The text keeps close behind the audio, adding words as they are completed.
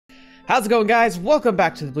How's it going, guys? Welcome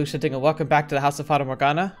back to TheBlueShifting and welcome back to the House of Fata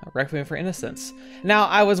Morgana, a Requiem for Innocence. Now,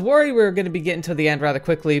 I was worried we were going to be getting to the end rather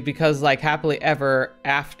quickly because, like, Happily Ever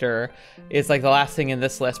After is, like, the last thing in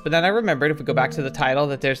this list. But then I remembered, if we go back to the title,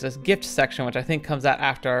 that there's this gift section, which I think comes out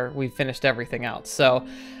after we've finished everything else. So,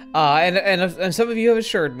 and some of you have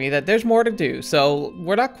assured me that there's more to do. So,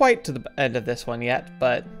 we're not quite to the end of this one yet,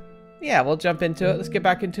 but yeah, we'll jump into it. Let's get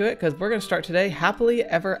back into it because we're going to start today, Happily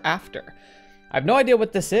Ever After. I have no idea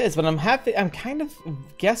what this is, but I'm kind of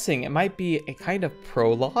guessing it might be a kind of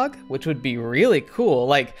prologue, which would be really cool.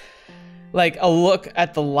 Like a look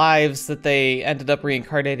at the lives that they ended up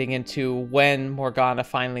reincarnating into when Morgana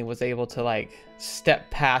finally was able to, like, step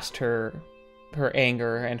past her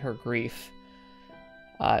anger and her grief.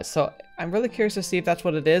 So I'm really curious to see if that's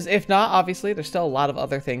what it is. If not, obviously, there's still a lot of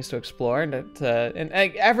other things to explore, and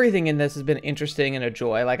everything in this has been interesting and a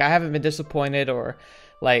joy. Like, I haven't been disappointed or,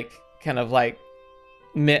 like, kind of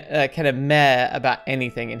meh about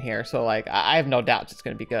anything in here. So, like, I have no doubts it's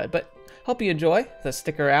going to be good. But hope you enjoy. So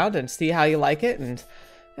stick around and see how you like it. And,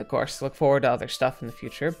 of course, look forward to other stuff in the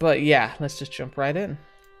future. But, yeah, let's just jump right in.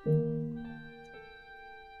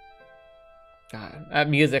 God, that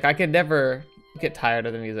music. I could never get tired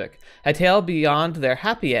of the music. A tale beyond their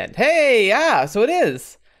happy end. Hey, yeah, so it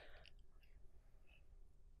is.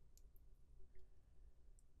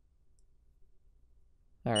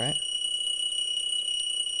 All right.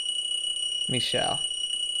 Michele.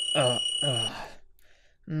 Ah!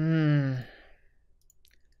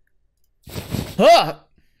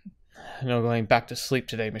 No going back to sleep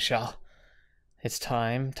today, Michele. It's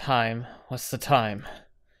time. What's the time?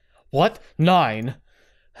 What? 9?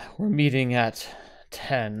 We're meeting at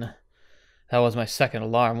 10. That was my second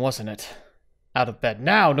alarm, wasn't it? Out of bed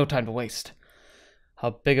now, no time to waste.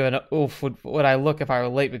 How big of an oof would I look if I were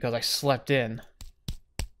late because I slept in?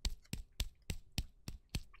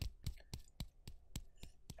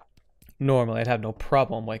 Normally, I'd have no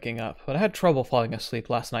problem waking up, but I had trouble falling asleep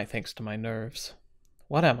last night thanks to my nerves.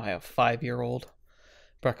 What am I, a 5-year-old?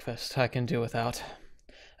 Breakfast, I can do without.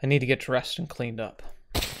 I need to get dressed and cleaned up.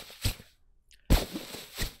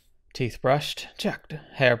 Teeth brushed, checked.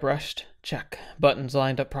 Hair brushed, check. Buttons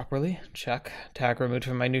lined up properly, check. Tag removed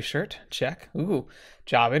from my new shirt, check. Ooh,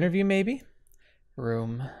 job interview maybe?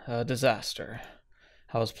 Room, a disaster.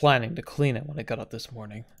 I was planning to clean it when I got up this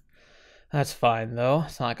morning. That's fine, though.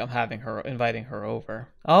 It's not like I'm inviting her over.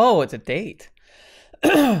 Oh, it's a date.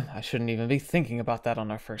 I shouldn't even be thinking about that on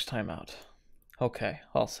our first time out. Okay,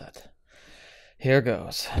 all set. Here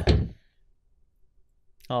goes.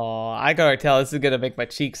 Oh, I can already tell this is gonna make my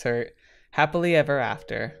cheeks hurt. Happily Ever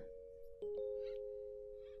After.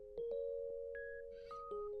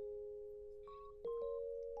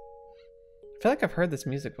 I feel like I've heard this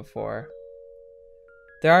music before.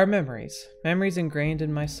 There are memories ingrained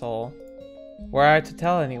in my soul. Were I to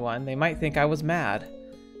tell anyone, they might think I was mad,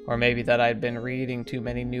 or maybe that I'd been reading too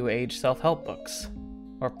many new age self-help books,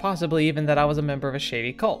 or possibly even that I was a member of a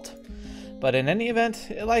shady cult. But in any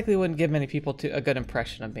event, it likely wouldn't give many people a good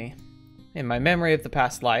impression of me. In my memory of the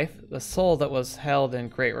past life, the soul that was held in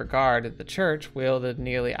great regard at the church wielded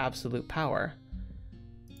nearly absolute power.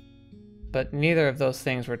 But neither of those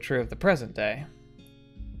things were true of the present day.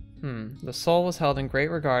 The soul was held in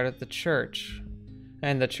great regard at the church,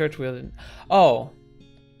 and the church wielded... Oh,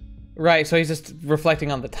 right, so he's just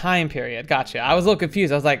reflecting on the time period. Gotcha. I was a little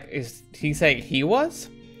confused. I was like, is he saying he was?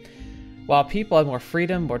 While people had more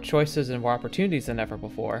freedom, more choices, and more opportunities than ever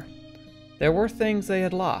before, there were things they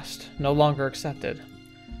had lost, no longer accepted.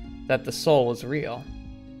 That the soul was real.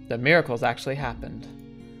 That miracles actually happened.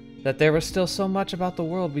 That there was still so much about the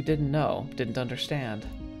world we didn't know, didn't understand.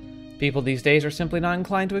 People these days are simply not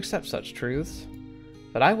inclined to accept such truths.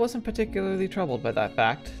 But I wasn't particularly troubled by that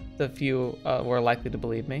fact. The few were likely to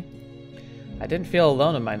believe me. I didn't feel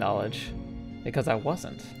alone in my knowledge, because I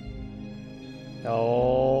wasn't.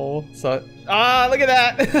 Oh, so... Ah, look at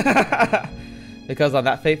that! Because on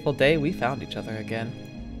that fateful day, we found each other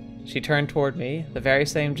again. She turned toward me, the very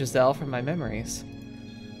same Giselle from my memories.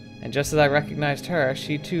 And just as I recognized her,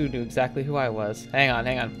 she too knew exactly who I was. Hang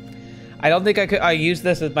on. I don't think I used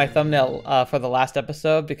this as my thumbnail for the last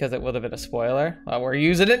episode because it would have been a spoiler. Well, we're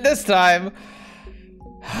using it this time!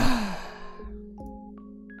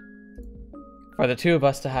 For the two of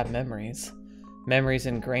us to have memories. Memories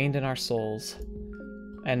ingrained in our souls.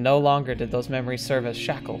 And no longer did those memories serve as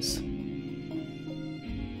shackles.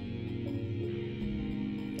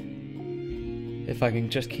 If I can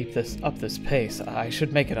just keep up this pace, I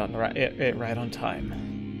should make it right on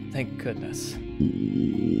time. Thank goodness.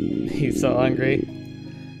 He's so hungry.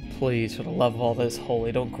 Please, for the love of all that is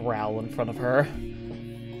holy, don't growl in front of her.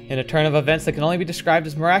 In a turn of events that can only be described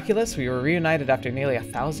as miraculous, we were reunited after nearly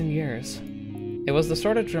 1,000 years. It was the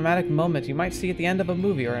sort of dramatic moment you might see at the end of a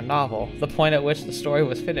movie or a novel, the point at which the story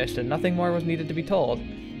was finished and nothing more was needed to be told.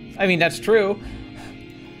 I mean, that's true.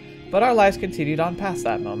 But our lives continued on past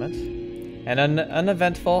that moment. An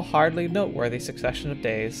uneventful, hardly noteworthy succession of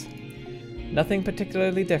days. Nothing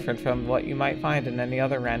particularly different from what you might find in any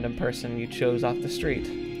other random person you chose off the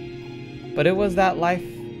street. But it was that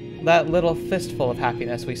little fistful of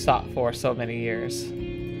happiness we sought for so many years.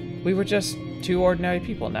 We were just two ordinary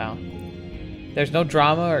people now. There's no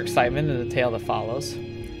drama or excitement in the tale that follows.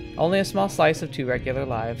 Only a small slice of two regular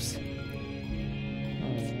lives.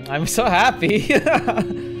 I'm so happy!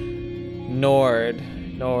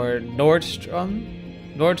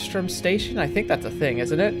 Nordstrom Station? I think that's a thing,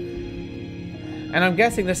 isn't it? And I'm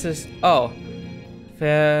guessing this is... Oh.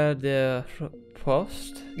 Fer de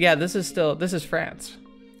Post? Yeah, this is France.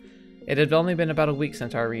 It had only been about a week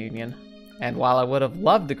since our reunion. And while I would have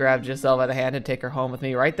loved to grab Giselle by the hand and take her home with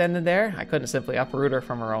me right then and there, I couldn't simply uproot her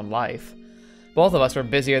from her own life. Both of us were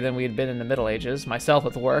busier than we had been in the Middle Ages, myself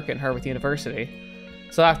with work and her with university.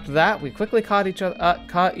 So after that, we quickly caught each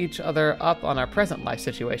other up on our present life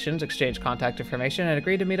situations, exchanged contact information, and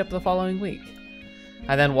agreed to meet up the following week.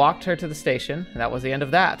 I then walked her to the station, and that was the end of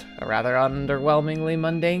that, a rather underwhelmingly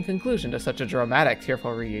mundane conclusion to such a dramatic,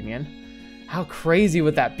 tearful reunion. How crazy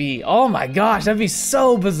would that be? Oh my gosh, that'd be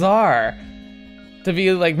so bizarre! To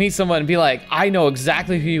be like, meet someone and be like, I know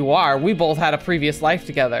exactly who you are, we both had a previous life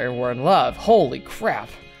together and we're in love. Holy crap!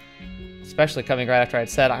 Especially coming right after I'd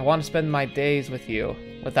said, I want to spend my days with you,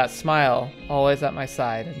 with that smile always at my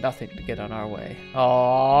side and nothing to get on our way.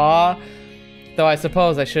 Aww. Though I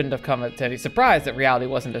suppose I shouldn't have come to any surprise that reality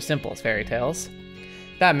wasn't as simple as fairy tales.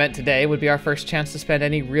 That meant today would be our first chance to spend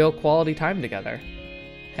any real quality time together.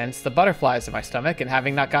 Hence the butterflies in my stomach and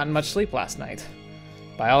having not gotten much sleep last night.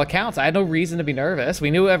 By all accounts, I had no reason to be nervous. We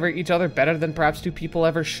knew each other better than perhaps two people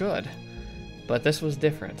ever should. But this was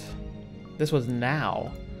different. This was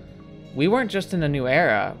now. We weren't just in a new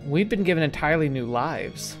era. We'd been given entirely new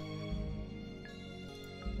lives.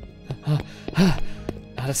 Not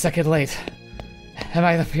a second late. Am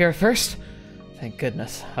I up here first? Thank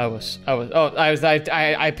goodness. I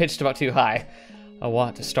pitched about too high. I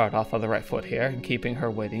want to start off on the right foot here, and keeping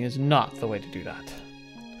her waiting is not the way to do that.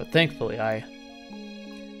 But thankfully,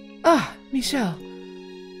 Michele.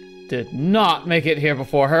 did not make it here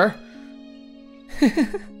before her.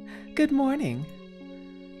 Good morning.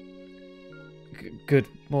 Good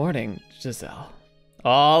morning, Giselle.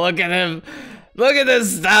 Oh, look at him. Look at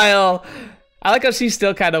this style. I like how she's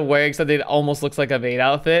still kind of wearing something that almost looks like a maid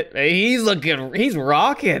outfit. He's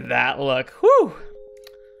rocking that look. Whew.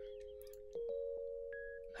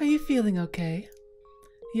 Are you feeling okay?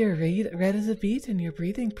 You're red as a beet and you're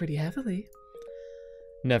breathing pretty heavily.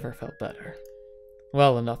 Never felt better.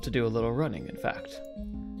 Well enough to do a little running, in fact.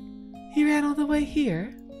 You ran all the way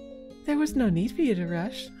here? There was no need for you to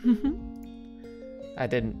rush. I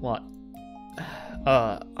didn't want...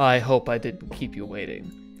 I hope I didn't keep you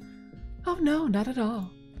waiting. Oh no, not at all.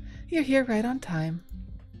 You're here right on time.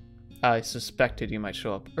 I suspected you might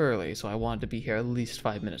show up early, so I wanted to be here at least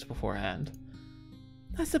 5 minutes beforehand.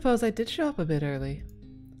 I suppose I did show up a bit early.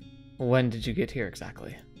 When did you get here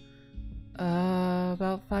exactly?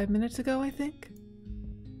 About 5 minutes ago, I think.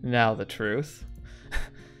 Now the truth.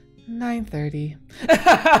 9:30.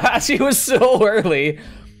 She was so early.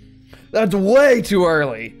 That's way too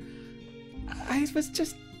early. I was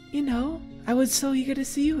just, I was so eager to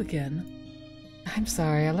see you again. I'm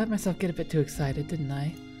sorry, I let myself get a bit too excited, didn't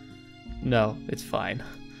I? No, it's fine.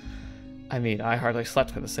 I mean, I hardly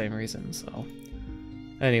slept for the same reason, so...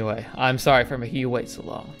 Anyway, I'm sorry for making you wait so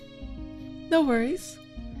long. No worries.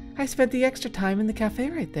 I spent the extra time in the cafe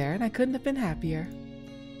right there, and I couldn't have been happier.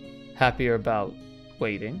 Happier about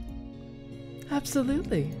waiting?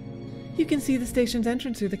 Absolutely. You can see the station's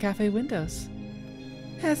entrance through the cafe windows.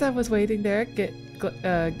 As I was waiting there,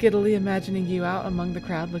 giddily imagining you out among the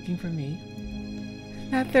crowd looking for me.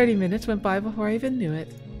 That 30 minutes went by before I even knew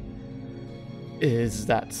it. Is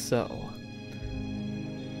that so?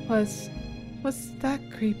 Was that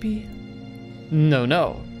creepy?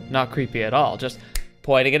 No, not creepy at all. Just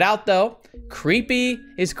pointing it out, though. Creepy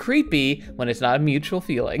is creepy when it's not a mutual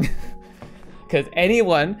feeling. Because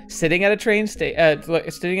anyone sitting at a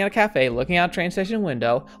sitting at a cafe, looking out a train station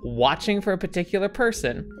window, watching for a particular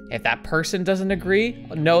person, if that person doesn't agree,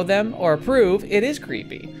 know them, or approve, it is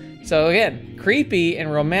creepy. So again, creepy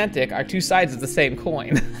and romantic are two sides of the same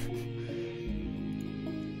coin.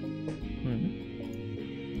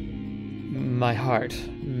 My heart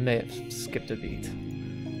may have skipped a beat.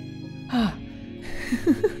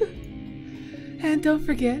 And don't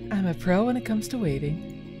forget, I'm a pro when it comes to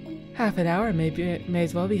waiting. Half an hour may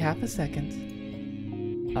as well be half a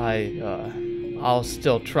second. I'll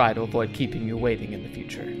still try to avoid keeping you waiting in the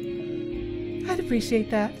future. I'd appreciate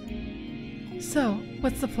that. So,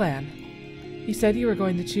 what's the plan? You said you were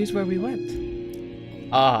going to choose where we went.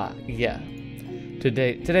 Yeah.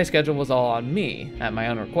 Today's schedule was all on me, at my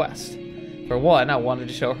own request. For one, I wanted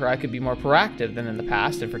to show her I could be more proactive than in the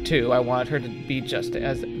past, and for two, I wanted her to be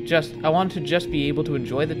I wanted to just be able to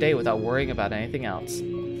enjoy the day without worrying about anything else.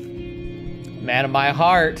 Man of my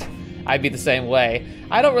heart, I'd be the same way.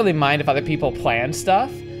 I don't really mind if other people plan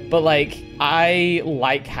stuff, but like, I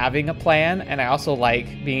like having a plan, and I also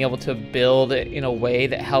like being able to build it in a way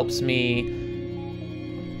that helps me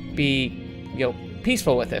be,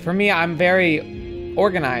 peaceful with it. For me, I'm very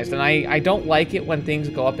organized, and I don't like it when things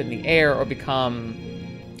go up in the air or become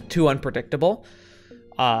too unpredictable.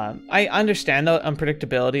 I understand that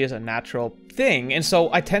unpredictability is a natural thing, and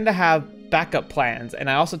so I tend to have backup plans, and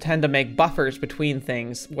I also tend to make buffers between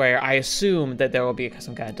things where I assume that there will be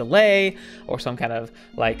some kind of delay or some kind of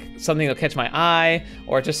like something that'll catch my eye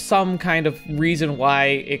or just some kind of reason why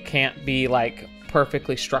it can't be like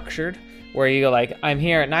perfectly structured, where you go like, I'm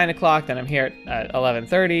here at 9 o'clock, then I'm here at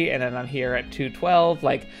 11:30, and then I'm here at 2:12.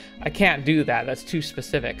 Like, I can't do that. That's too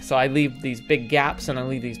specific. So I leave these big gaps, and I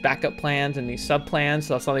leave these backup plans and these sub plans.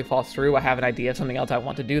 So if something falls through, I have an idea of something else I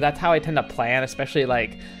want to do. That's how I tend to plan, especially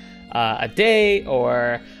like a day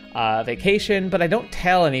or a vacation. But I don't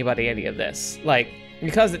tell anybody any of this, like,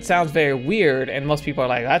 because it sounds very weird, and most people are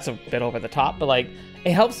like, that's a bit over the top. But like,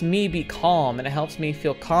 it helps me be calm, and it helps me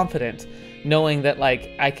feel confident knowing that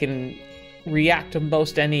like I can react to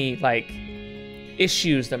most any like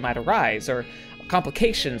issues that might arise or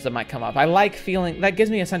complications that might come up. I like feeling that gives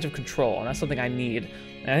me a sense of control, and that's something I need.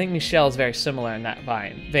 And I think Michele is very similar in that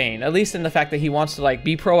vein, at least in the fact that he wants to like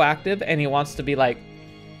be proactive, and he wants to be like,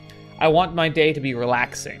 I want my day to be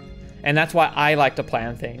relaxing. And that's why I like to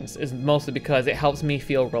plan things, is mostly because it helps me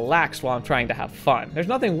feel relaxed while I'm trying to have fun. There's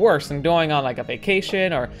nothing worse than going on like a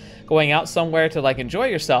vacation or going out somewhere to like enjoy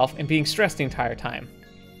yourself and being stressed the entire time.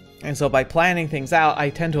 And so by planning things out, I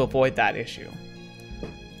tend to avoid that issue.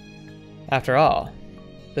 After all,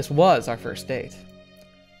 this was our first date.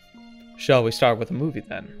 Shall we start with a movie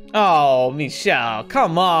then? Oh, Michele,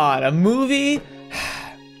 come on, a movie?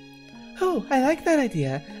 Oh, I like that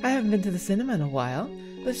idea. I haven't been to the cinema in a while,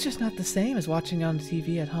 but it's just not the same as watching on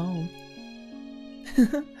TV at home.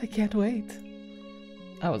 I can't wait.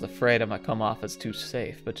 I was afraid I might come off as too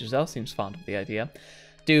safe, but Giselle seems fond of the idea.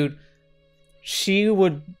 Dude,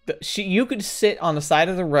 you could sit on the side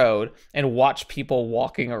of the road and watch people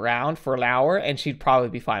walking around for an hour, and she'd probably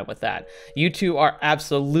be fine with that. You two are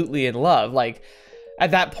absolutely in love. Like,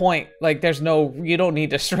 at that point, like, you don't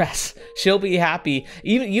need to stress. She'll be happy.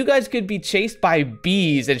 Even you guys could be chased by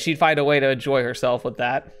bees, and she'd find a way to enjoy herself with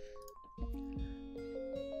that.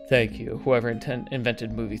 Thank you, whoever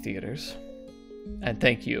invented movie theaters. And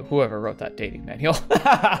thank you, whoever wrote that dating manual.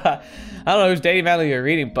 I don't know whose dating manual you're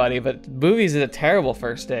reading, buddy, but movies is a terrible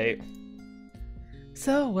first date.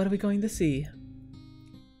 So, what are we going to see?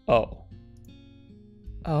 Oh.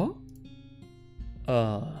 Oh?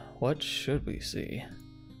 What should we see?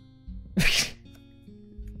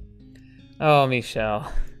 Oh,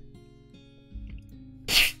 Michele.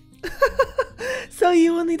 So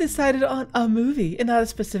you only decided on a movie and not a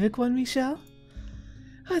specific one, Michele?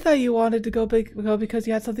 I thought you wanted to go because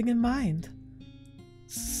you had something in mind.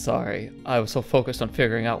 Sorry, I was so focused on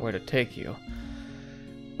figuring out where to take you.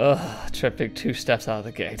 Tripping 2 steps out of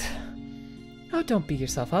the gate. Oh, don't beat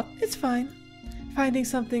yourself up. It's fine. Finding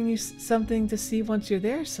something to see once you're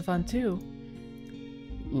there is fun too.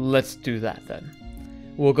 Let's do that then.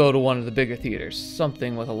 We'll go to one of the bigger theaters,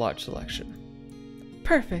 something with a large selection.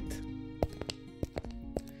 Perfect.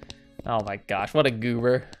 Oh my gosh, what a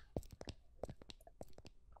goober.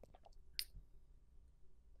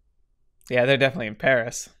 Yeah, they're definitely in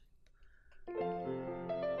Paris.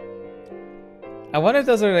 I wonder if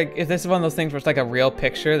those are like, if this is one of those things where it's like a real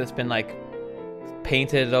picture that's been like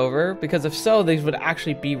painted over, because if so, these would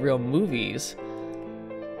actually be real movies.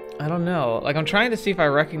 I don't know. Like, I'm trying to see if I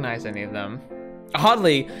recognize any of them.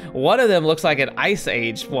 Oddly, one of them looks like an Ice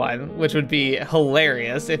Age one, which would be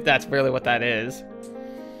hilarious if that's really what that is.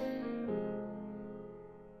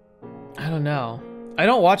 I don't know. I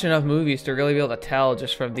don't watch enough movies to really be able to tell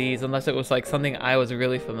just from these, unless it was like something I was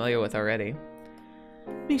really familiar with already.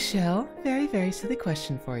 Michele, very, very silly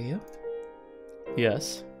question for you.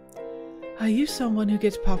 Yes? Are you someone who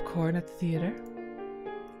gets popcorn at the theater?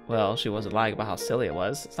 Well, she wasn't lying about how silly it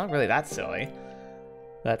was. It's not really that silly.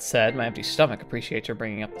 That said, my empty stomach appreciates her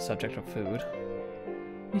bringing up the subject of food.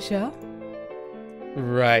 Michele?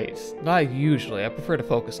 Right. Not usually. I prefer to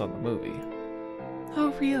focus on the movie.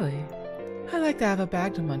 Oh, really? I like to have a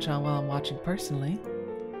bag to munch on while I'm watching personally.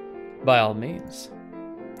 By all means.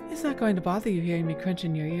 It's not going to bother you hearing me crunch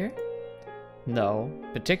in your ear? No.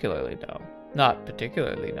 Particularly no. Not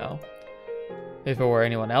particularly no. If it were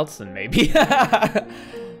anyone else, then maybe.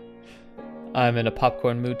 I'm in a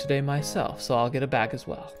popcorn mood today myself, so I'll get a bag as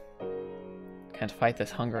well. Can't fight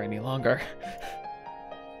this hunger any longer.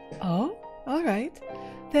 Oh, alright.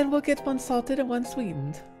 Then we'll get one salted and one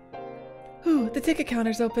sweetened. Ooh, the ticket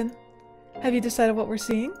counter's open. Have you decided what we're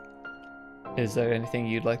seeing? Is there anything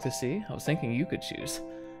you'd like to see? I was thinking you could choose.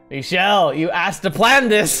 Michele, you asked to plan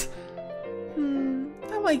this!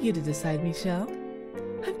 I want you to decide, Michele.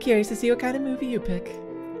 I'm curious to see what kind of movie you pick.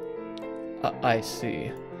 I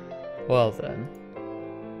see. Well then.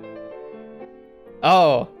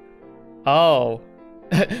 Oh. Oh.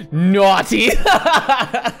 Naughty!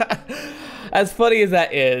 As funny as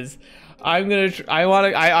that is, I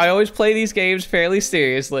always play these games fairly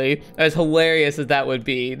seriously. As hilarious as that would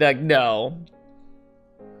be. Like, no.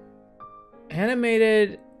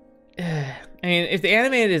 Animated... I mean, if the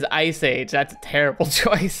animated is Ice Age, that's a terrible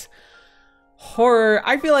choice. Horror,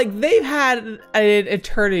 I feel like they've had an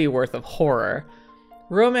eternity worth of horror.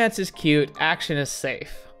 Romance is cute, action is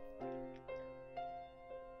safe.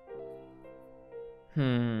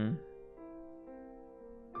 I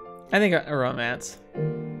think a romance.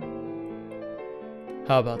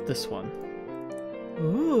 How about this one?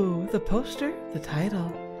 Ooh, the poster, the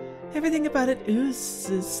title. Everything about it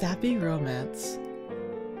oozes sappy romance.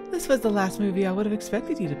 This was the last movie I would have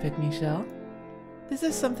expected you to pick, Michele. Is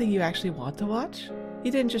this something you actually want to watch?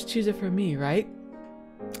 You didn't just choose it for me, right?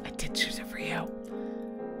 I did choose it for you.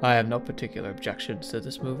 I have no particular objections to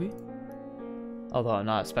this movie. Although I'm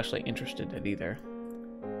not especially interested in it either.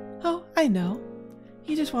 Oh, I know.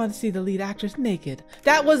 You just wanted to see the lead actress naked.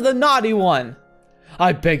 That was the naughty one!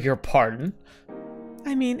 I beg your pardon.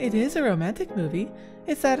 I mean, it is a romantic movie.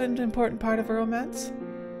 Is that an important part of a romance?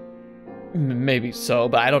 Maybe so,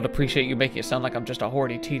 but I don't appreciate you making it sound like I'm just a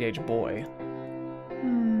horny teenage boy.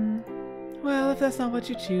 Well, if that's not what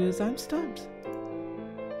you choose, I'm stumped.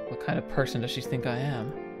 What kind of person does she think I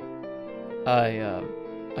am?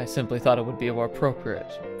 I simply thought it would be more appropriate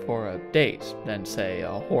for a date than, say,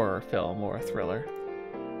 a horror film or a thriller.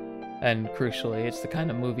 And crucially, it's the kind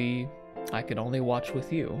of movie I can only watch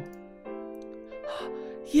with you.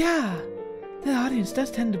 Yeah! The audience does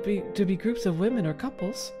tend to be groups of women or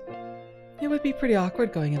couples. It would be pretty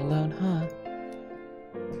awkward going in alone, huh?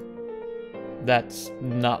 That's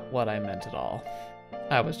not what I meant at all.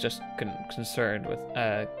 I was just concerned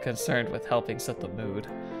with helping set the mood.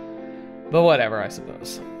 But whatever, I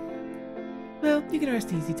suppose. Well, you can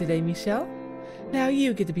rest easy today, Michele. Now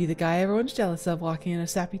you get to be the guy everyone's jealous of walking in a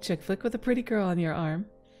sappy chick flick with a pretty girl on your arm.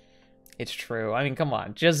 It's true. I mean, come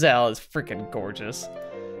on. Giselle is freaking gorgeous.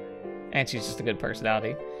 And she's just a good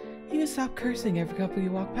personality. You can stop cursing every couple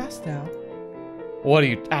you walk past now. What, are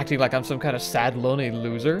you acting like I'm some kind of sad, lonely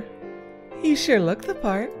loser? You sure look the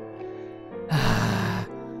part.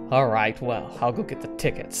 Alright, well, I'll go get the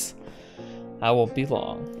tickets. I won't be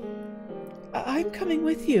long. I'm coming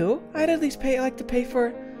with you. I'd at least like to pay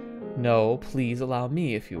for... No, please allow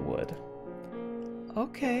me if you would.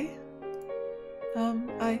 Okay.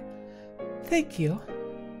 Thank you.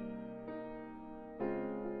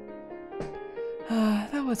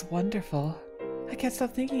 That was wonderful. I can't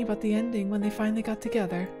stop thinking about the ending when they finally got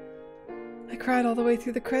together. I cried all the way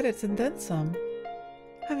through the credits and then some.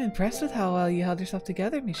 I'm impressed with how well you held yourself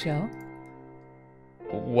together, Michele.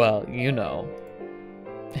 Well, you know,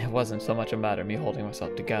 it wasn't so much a matter of me holding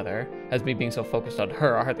myself together as me being so focused on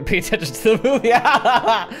her I hardly paid attention to the movie.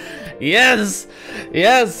 Yes!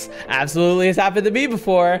 Yes! Absolutely has happened to me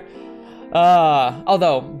before.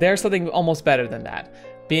 Although, there's something almost better than that.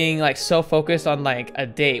 Being like so focused on like a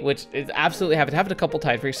date, which is absolutely happened a couple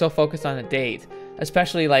times where you're so focused on a date,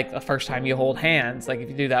 especially like the first time you hold hands, like if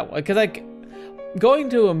you do that, because like going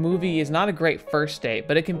to a movie is not a great first date,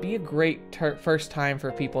 but it can be a great first time for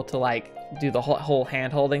people to like do the whole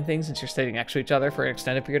hand holding thing since you're sitting next to each other for an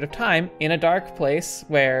extended period of time in a dark place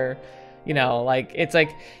where, you know, like it's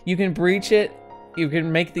like you can breach it. You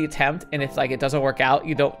can make the attempt, and if like it doesn't work out,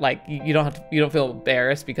 you don't like you don't feel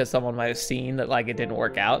embarrassed because someone might have seen that like it didn't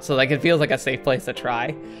work out. So like it feels like a safe place to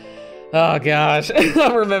try. Oh gosh,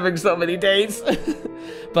 I'm remembering so many dates.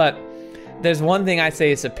 But there's one thing I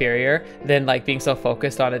say is superior than like being so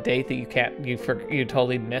focused on a date that you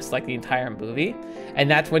totally miss like the entire movie,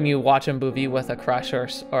 and that's when you watch a movie with a crush or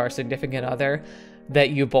a significant other,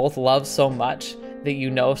 that you both love so much, that you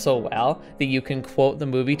know so well, that you can quote the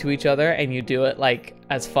movie to each other, and you do it like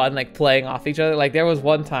as fun, like playing off each other. Like there was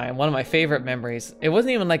one time, one of my favorite memories, it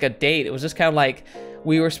wasn't even like a date, it was just kind of like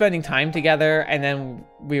we were spending time together, and then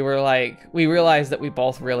we realized that we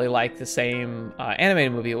both really liked the same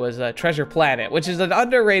animated movie. It was Treasure Planet, which is an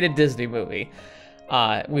underrated Disney movie.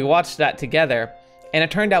 We watched that together, and it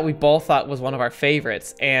turned out we both thought was one of our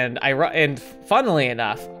favorites. And funnily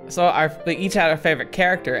enough, so we each had our favorite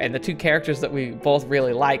character, and the two characters that we both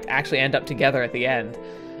really liked actually end up together at the end.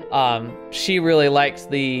 She really liked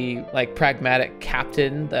the like pragmatic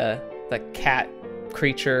captain, the cat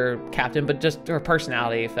creature captain, but just her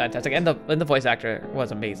personality fantastic, and the voice actor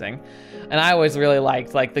was amazing. And I always really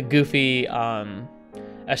liked like the goofy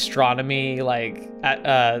astronomy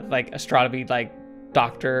astronomy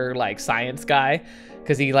doctor, like science guy,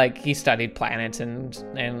 because he studied planets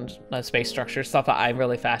and space structure, stuff that I'm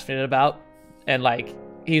really fascinated about. And like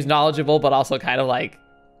he's knowledgeable but also kind of like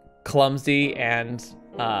clumsy and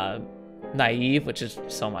naive, which is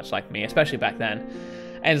so much like me, especially back then.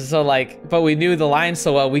 And so like, but we knew the lines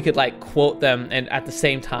so well, we could like quote them and at the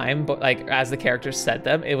same time, but like as the characters said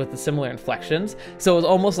them, it was the similar inflections. So it was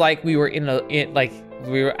almost like we were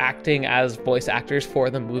we were acting as voice actors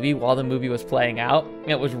for the movie while the movie was playing out.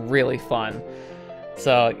 It was really fun.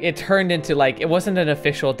 So it turned into like, it wasn't an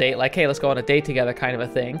official date, like, hey, let's go on a date together kind of a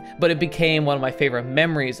thing, but it became one of my favorite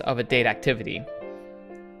memories of a date activity,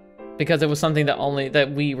 because it was something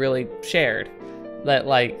that we really shared, that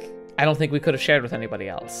like, I don't think we could have shared with anybody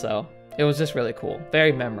else. So it was just really cool,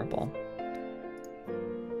 very memorable.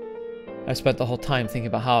 I spent the whole time thinking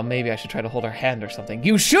about how maybe I should try to hold her hand or something.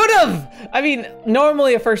 You should have! I mean,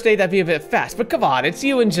 normally a first date that'd be a bit fast, but come on, it's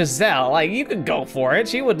you and Giselle. Like, you could go for it.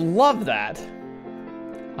 She would love that.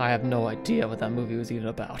 I have no idea what that movie was even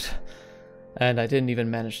about. And I didn't even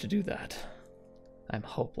manage to do that. I'm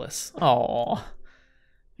hopeless. Aww.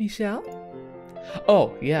 Michele?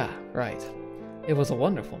 Oh, yeah, right. It was a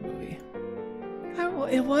wonderful movie. Oh,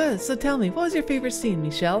 it was. So tell me, what was your favorite scene,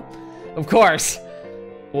 Michele? Of course.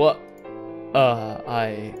 What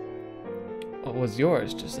was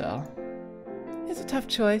yours, Giselle? It's a tough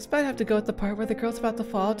choice, but I'd have to go with the part where the girl's about to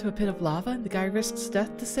fall into a pit of lava and the guy risks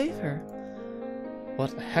death to save her.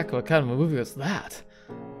 What the heck? What kind of a movie was that?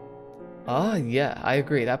 Yeah, I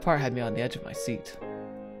agree. That part had me on the edge of my seat.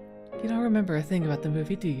 You don't remember a thing about the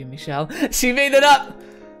movie, do you, Michele? She made it up!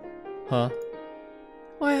 Huh?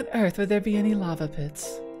 Why on earth would there be any lava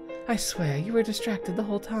pits? I swear, you were distracted the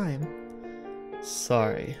whole time.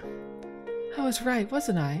 Sorry. I was right,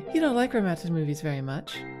 wasn't I? You don't like romantic movies very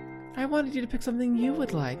much. I wanted you to pick something you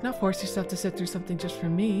would like, not force yourself to sit through something just for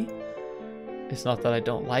me. It's not that I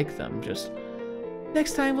don't like them, just...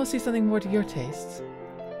 Next time, we'll see something more to your tastes.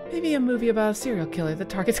 Maybe a movie about a serial killer that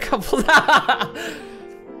targets couples.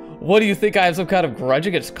 What, do you think I have some kind of grudge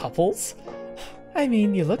against couples? I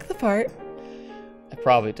mean, you look the part. I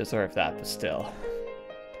probably deserve that, but still.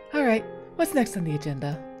 Alright, what's next on the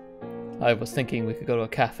agenda? I was thinking we could go to a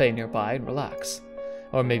cafe nearby and relax.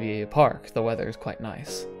 Or maybe a park, the weather is quite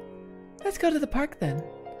nice. Let's go to the park then.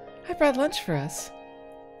 I brought lunch for us.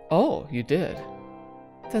 Oh, you did?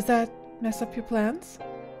 Does that mess up your plans?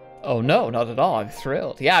 Oh no, not at all. I'm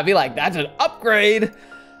thrilled. Yeah, I'd be like, that's an upgrade!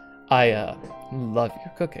 I, love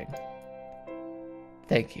your cooking.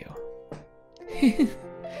 Thank you.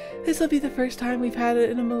 This will be the first time we've had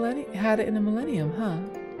it in a millennium, huh?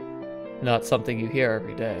 Not something you hear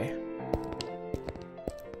every day.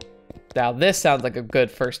 Now this sounds like a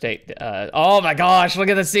good first date. Oh my gosh, look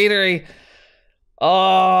at the scenery.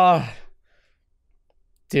 Oh,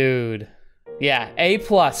 dude. Yeah, A+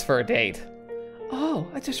 for a date. Oh,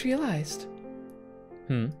 I just realized.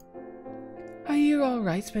 Hmm? Are you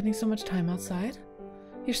alright spending so much time outside?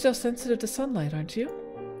 You're still sensitive to sunlight, aren't you?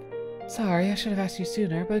 Sorry, I should have asked you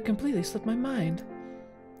sooner, but it completely slipped my mind.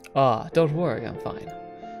 Don't worry, I'm fine.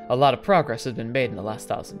 A lot of progress has been made in the last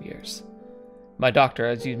 1,000 years. My doctor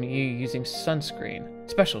has used me using sunscreen,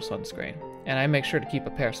 special sunscreen, and I make sure to keep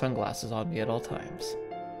a pair of sunglasses on me at all times.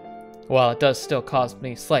 While it does still cause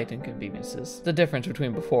me slight inconveniences, the difference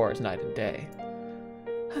between before is night and day.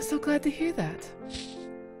 I'm so glad to hear that.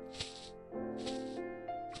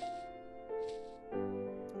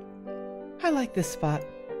 I like this spot.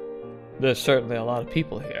 There's certainly a lot of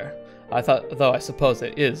people here. Though I suppose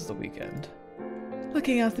it is the weekend.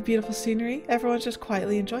 Looking out the beautiful scenery, everyone's just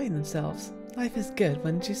quietly enjoying themselves. Life is good,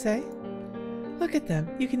 wouldn't you say? Look at them,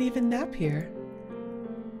 you can even nap here.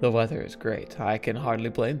 The weather is great. I can hardly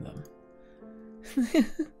blame them.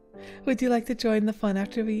 Would you like to join the fun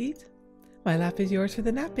after we eat? My lap is yours for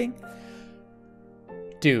the napping.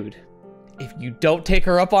 Dude, if you don't take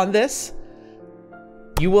her up on this,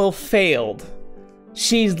 You will failed.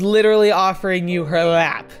 She's literally offering you her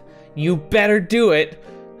lap. You better do it.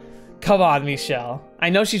 Come on, Michele.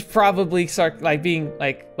 I know she's probably being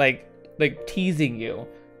like teasing you,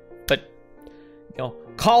 but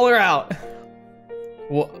call her out.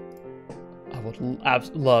 Well, I would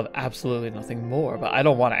love absolutely nothing more, but I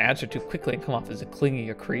don't want to answer too quickly and come off as clingy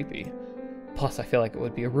or creepy. Plus, I feel like it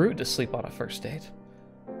would be rude to sleep on a first date.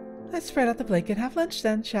 Let's spread out the blanket and have lunch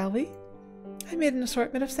then, shall we? I made an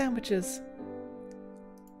assortment of sandwiches.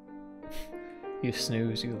 You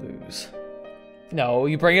snooze, you lose. No,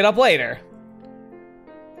 you bring it up later.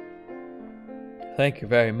 Thank you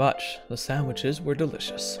very much. The sandwiches were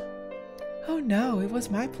delicious. Oh no, it was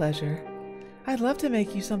my pleasure. I'd love to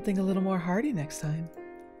make you something a little more hearty next time.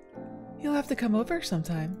 You'll have to come over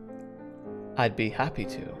sometime. I'd be happy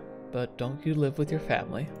to, but don't you live with your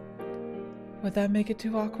family? Would that make it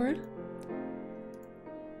too awkward?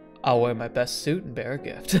 I'll wear my best suit and bear a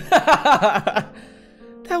gift. That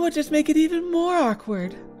would just make it even more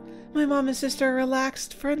awkward. My mom and sister are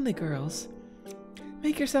relaxed, friendly girls.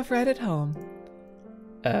 Make yourself right at home.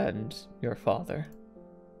 And your father?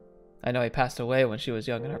 I know he passed away when she was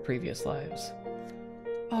young in our previous lives.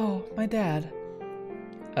 Oh, my dad.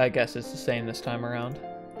 I guess it's the same this time around.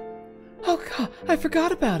 Oh God, I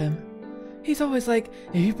forgot about him. He's always like,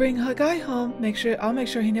 if you bring a guy home, I'll make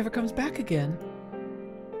sure he never comes back again.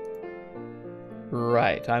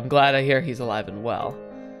 Right, I'm glad I hear he's alive and well.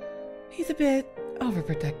 He's a bit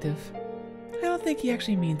overprotective. I don't think he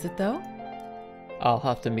actually means it, though. I'll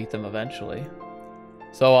have to meet them eventually.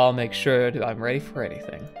 So I'll make sure I'm ready for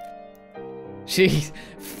anything. She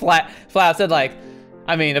flat said, like,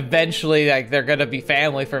 I mean, eventually, like, they're gonna be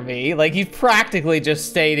family for me. Like, he's practically just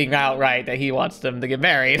stating outright that he wants them to get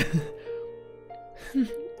married.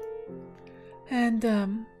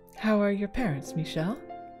 And, how are your parents, Michele?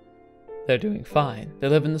 They're doing fine. They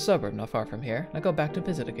live in the suburb not far from here. I go back to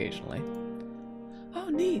visit occasionally. Oh,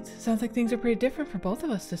 neat. Sounds like things are pretty different for both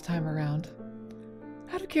of us this time around.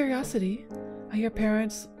 Out of curiosity, are your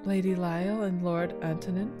parents Lady Lyle and Lord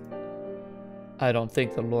Antonin? I don't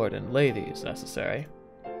think the Lord and Lady is necessary.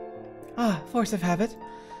 Ah, force of habit.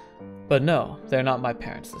 But no, they're not my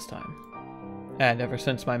parents this time. And ever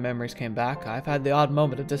since my memories came back, I've had the odd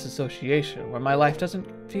moment of disassociation where my life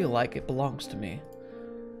doesn't feel like it belongs to me.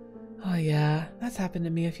 Oh yeah, that's happened to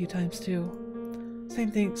me a few times too. Same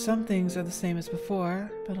thing, some things are the same as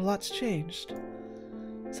before, but a lot's changed.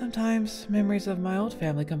 Sometimes memories of my old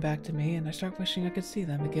family come back to me and I start wishing I could see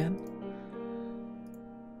them again.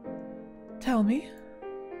 Tell me.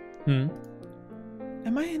 Am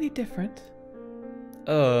I any different?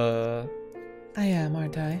 I am,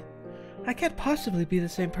 aren't I? I can't possibly be the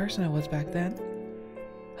same person I was back then.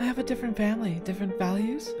 I have a different family, different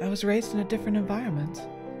values. I was raised in a different environment.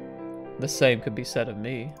 The same could be said of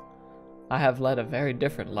me. I have led a very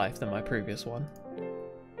different life than my previous one.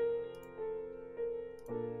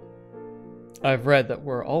 I've read that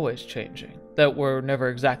we're always changing, that we're never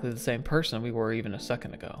exactly the same person we were even a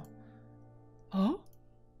second ago. Oh?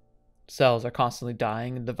 Cells are constantly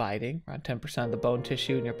dying and dividing. Around 10% of the bone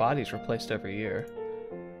tissue in your body is replaced every year.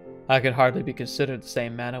 I can hardly be considered the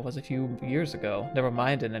same man I was a few years ago, never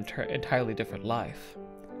mind an entirely different life.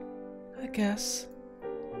 I guess.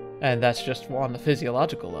 And that's just on the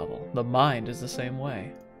physiological level. The mind is the same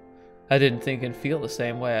way. I didn't think and feel the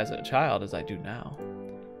same way as a child as I do now.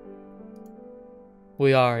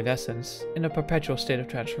 We are, in essence, in a perpetual state of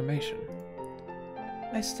transformation.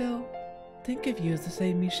 I still think of you as the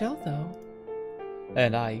same Michele, though.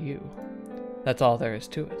 And I you. That's all there is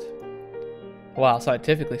to it. While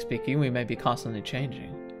scientifically speaking, we may be constantly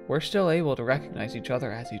changing, we're still able to recognize each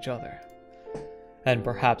other as each other. And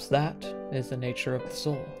perhaps that is the nature of the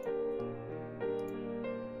soul.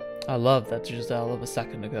 I love that Giselle of a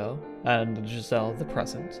second ago, and the Giselle of the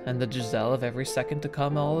present, and the Giselle of every second to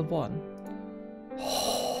come all in one.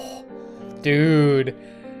 Dude,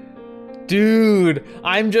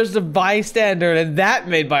 I'm just a bystander and that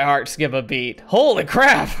made my heart skip a beat. Holy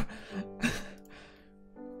crap!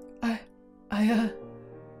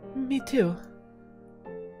 Me too.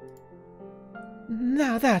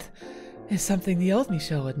 Now that is something the old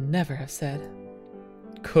Michele would never have said.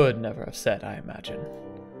 Could never have said, I imagine.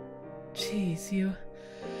 Jeez, you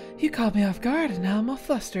caught me off guard and now I'm all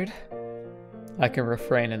flustered. I can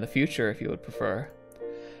refrain in the future if you would prefer.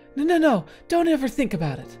 No, don't ever think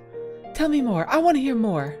about it. Tell me more, I want to hear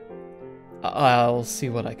more. I'll see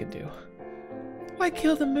what I can do. Why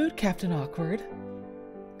kill the mood, Captain Awkward?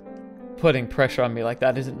 Putting pressure on me like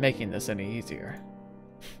that isn't making this any easier.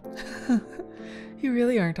 You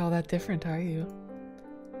really aren't all that different, are you?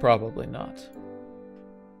 Probably not.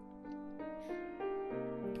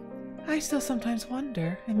 I still sometimes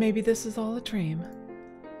wonder, and maybe this is all a dream.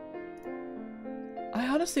 I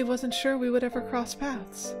honestly wasn't sure we would ever cross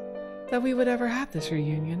paths, that we would ever have this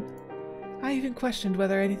reunion. I even questioned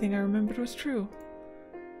whether anything I remembered was true.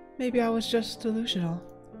 Maybe I was just delusional.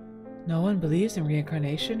 No one believes in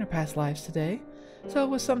reincarnation or past lives today, so it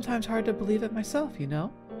was sometimes hard to believe it myself, you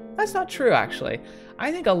know? That's not true, actually.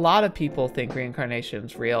 I think a lot of people think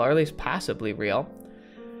reincarnation's real, or at least passively real.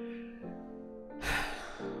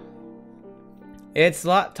 It's a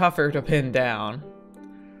lot tougher to pin down.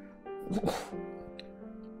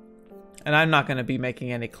 And I'm not going to be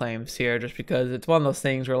making any claims here just because it's one of those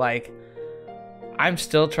things where, like, I'm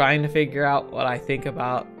still trying to figure out what I think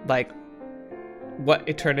about, like, what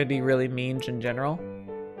eternity really means in general.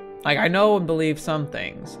 Like, I know and believe some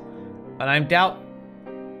things, but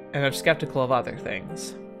I'm skeptical of other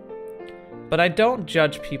things. But I don't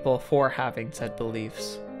judge people for having said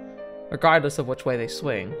beliefs, regardless of which way they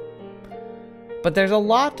swing. But there's a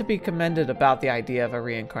lot to be commended about the idea of a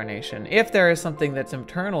reincarnation. If there is something that's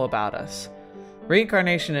eternal about us,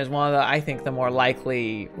 reincarnation is one of the, I think, the more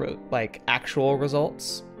likely, like, actual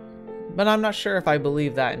results. But I'm not sure if I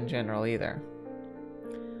believe that in general either.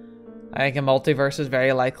 I think a multiverse is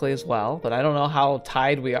very likely as well, but I don't know how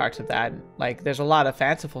tied we are to that. Like, there's a lot of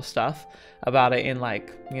fanciful stuff about it in,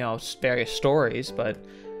 like, you know, various stories, but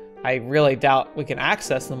I really doubt we can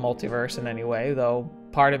access the multiverse in any way, though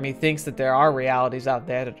part of me thinks that there are realities out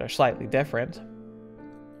there that are slightly different.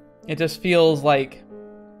 It just feels like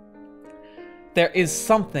there is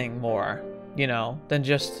something more, you know, than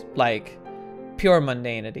just, like, pure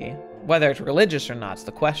mundanity. Whether it's religious or not is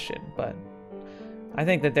the question, but I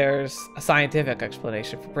think that there's a scientific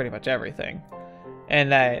explanation for pretty much everything.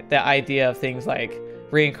 And that the idea of things like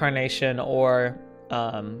reincarnation or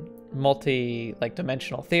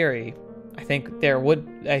dimensional theory, I think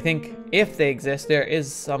if they exist, there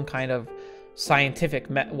is some kind of scientific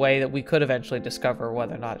way that we could eventually discover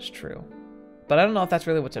whether or not it's true. But I don't know if that's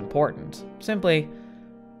really what's important. Simply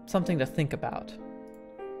something to think about.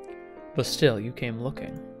 But still, you came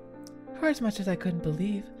looking. For as much as I couldn't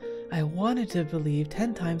believe, I wanted to believe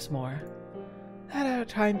 10 times more. That our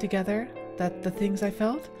time together, that the things I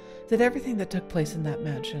felt, that everything that took place in that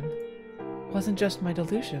mansion wasn't just my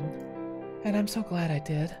delusion. And I'm so glad I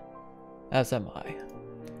did. As am I.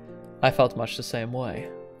 I felt much the same way.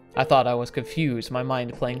 I thought I was confused, my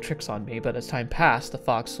mind playing tricks on me, but as time passed, the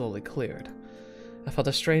fog slowly cleared. I felt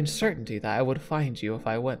a strange certainty that I would find you if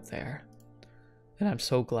I went there. And I'm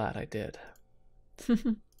so glad I did.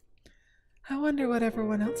 I wonder what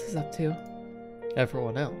everyone else is up to.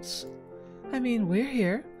 Everyone else? I mean, we're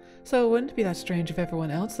here, so it wouldn't be that strange if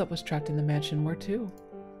everyone else that was trapped in the mansion were too.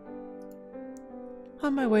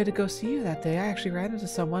 On my way to go see you that day, I actually ran into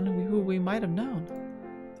someone who we might have known.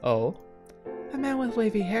 Oh? A man with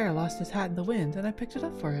wavy hair lost his hat in the wind, and I picked it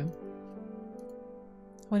up for him.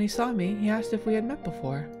 When he saw me, he asked if we had met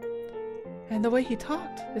before. And the way he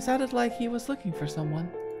talked, it sounded like he was looking for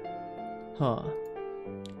someone. Huh.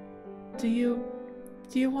 Do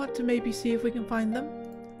you want to maybe see if we can find them?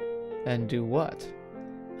 And do what?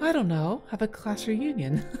 I don't know. Have a class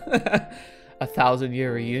reunion. A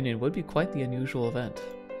 1,000-year reunion would be quite the unusual event.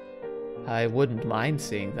 I wouldn't mind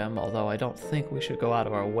seeing them, although I don't think we should go out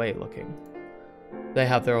of our way looking. They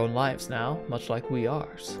have their own lives now, much like we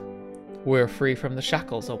ours. We're free from the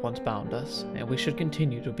shackles that once bound us, and we should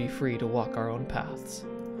continue to be free to walk our own paths.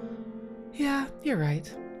 Yeah, you're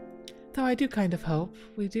right. Though I do kind of hope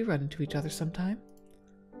we do run into each other sometime.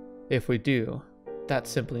 If we do, that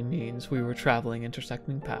simply means we were traveling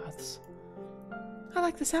intersecting paths. I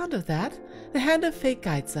like the sound of that. The hand of fate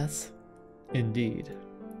guides us. Indeed.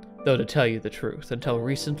 Though to tell you the truth, until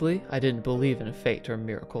recently, I didn't believe in fate or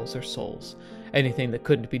miracles or souls, anything that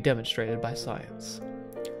couldn't be demonstrated by science.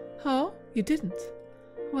 Oh, you didn't?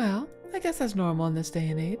 Well, I guess that's normal in this day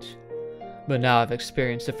and age. But now I've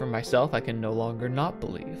experienced it for myself, I can no longer not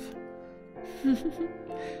believe.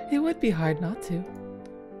 It would be hard not to.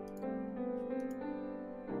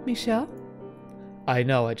 Michele? I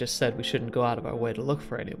know I just said we shouldn't go out of our way to look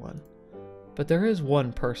for anyone, but there is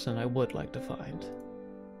one person I would like to find.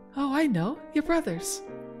 Oh, I know. Your brothers.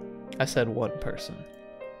 I said one person,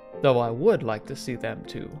 though I would like to see them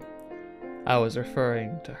too. I was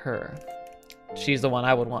referring to her. She's the one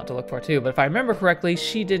I would want to look for too, but if I remember correctly,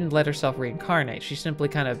 she didn't let herself reincarnate. She simply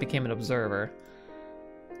kind of became an observer.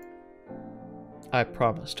 I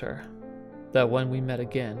promised her that when we met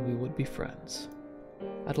again, we would be friends.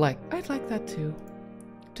 I'd like that too.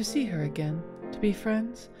 To see her again, to be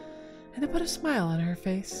friends, and to put a smile on her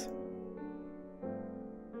face.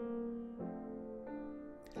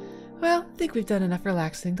 Well, I think we've done enough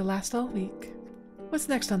relaxing to last all week. What's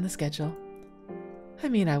next on the schedule? I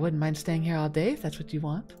mean, I wouldn't mind staying here all day if that's what you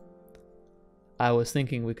want. I was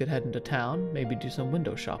thinking we could head into town, maybe do some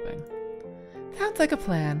window shopping. Sounds like a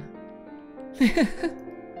plan.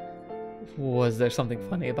 Was there something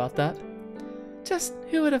funny about that? Just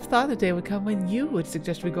who would have thought the day would come when you would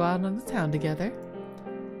suggest we go out on the town together?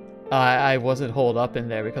 I wasn't holed up in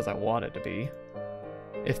there because I wanted to be.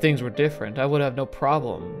 If things were different, I would have no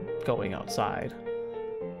problem going outside.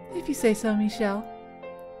 If you say so, Michele.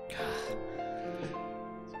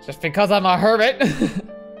 Just because I'm a hermit?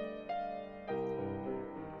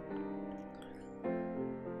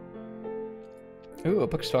 Ooh, a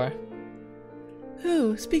bookstore.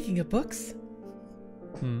 Ooh, speaking of books.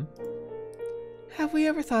 Have we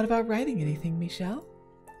ever thought about writing anything, Michele?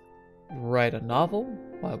 Write a novel?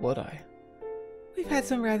 Why would I? We've had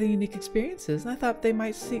some rather unique experiences, and I thought they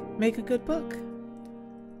might make a good book.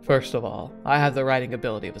 First of all, I have the writing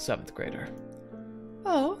ability of a 7th grader.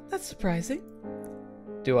 Oh, that's surprising.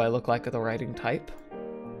 Do I look like the writing type?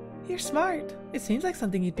 You're smart. It seems like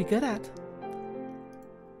something you'd be good at.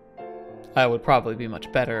 I would probably be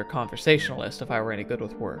much better conversationalist if I were any good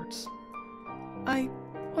with words. I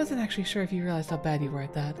wasn't actually sure if you realized how bad you were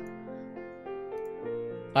at that.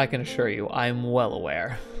 I can assure you, I'm well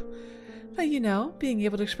aware. But you know, being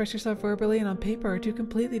able to express yourself verbally and on paper are two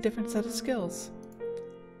completely different set of skills.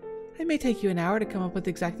 It may take you an hour to come up with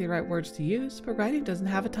exactly the right words to use, but writing doesn't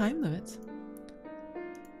have a time limit.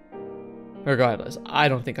 Regardless, I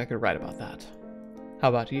don't think I could write about that. How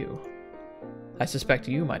about you? I suspect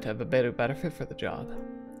you might have a better fit for the job.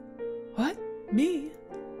 What? Me?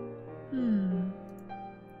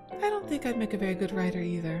 I don't think I'd make a very good writer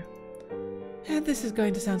either. And this is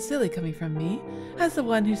going to sound silly coming from me, as the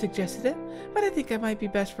one who suggested it, but I think it might be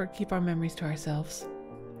best for keep our memories to ourselves.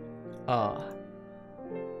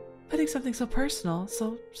 Putting something so personal,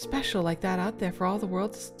 so special like that out there for all the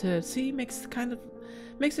world to see makes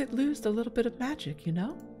it lose a little bit of magic, you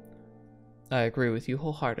know? I agree with you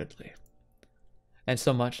wholeheartedly. And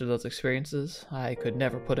so much of those experiences I could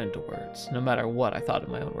never put into words, no matter what I thought of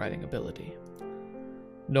my own writing ability.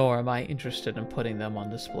 Nor am I interested in putting them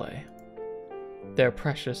on display. They're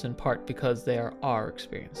precious in part because they are our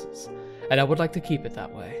experiences, and I would like to keep it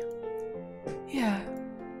that way. Yeah.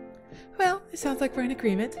 Well, it sounds like we're in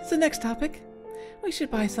agreement. So next topic. We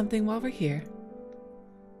should buy something while we're here.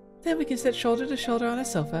 Then we can sit shoulder to shoulder on a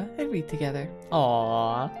sofa and read together.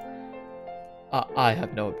 Aww. I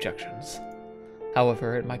have no objections.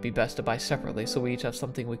 However, it might be best to buy separately so we each have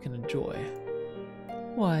something we can enjoy.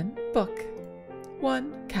 1 book.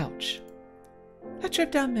 1 couch. A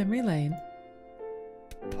trip down memory lane.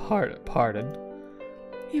 Pardon?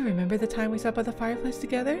 You remember the time we sat by the fireplace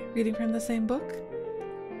together, reading from the same book?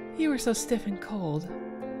 You were so stiff and cold.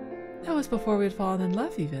 That was before we had fallen in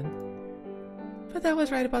love, even. But that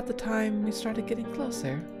was right about the time we started getting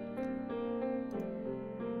closer.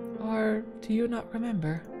 Or do you not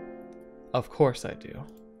remember? Of course I do.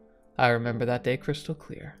 I remember that day crystal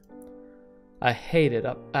clear. I heated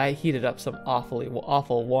up some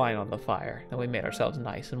awful wine on the fire, and we made ourselves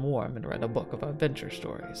nice and warm and read a book of adventure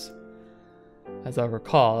stories. As I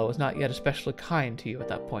recall, I was not yet especially kind to you at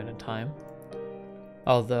that point in time,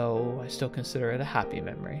 although I still consider it a happy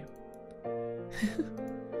memory.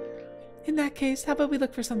 In that case, how about we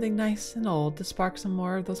look for something nice and old to spark some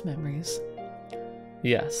more of those memories?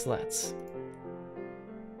 Yes, let's.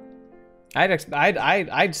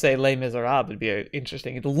 I'd say Les Miserables would be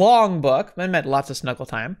interesting. It's a long book, and meant lots of snuggle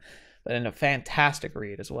time, but in a fantastic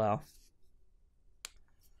read as well.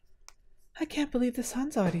 I can't believe the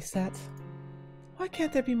sun's already set. Why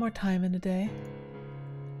can't there be more time in a day?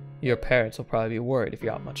 Your parents will probably be worried if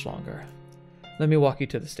you're out much longer. Let me walk you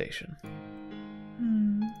to the station.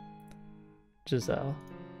 Giselle.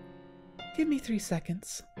 Give me 3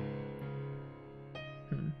 seconds.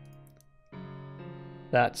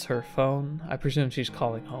 That's her phone. I presume she's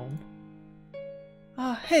calling home.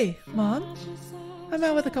 Hey, Mom. I'm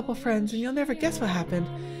out with a couple friends, and you'll never guess what happened.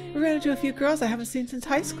 We ran into a few girls I haven't seen since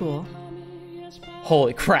high school.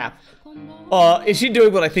 Holy crap. Is she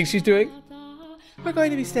doing what I think she's doing? We're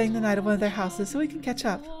going to be staying the night at one of their houses so we can catch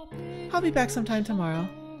up. I'll be back sometime tomorrow.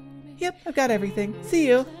 Yep, I've got everything. See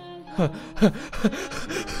you.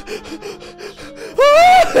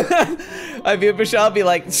 I mean, Michelle would be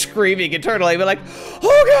like screaming internally, but like,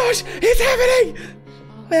 oh gosh, it's happening!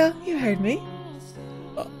 Well, you heard me.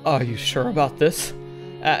 Are you sure about this?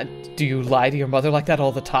 Do you lie to your mother like that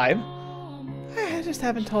all the time? I just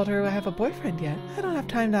haven't told her I have a boyfriend yet. I don't have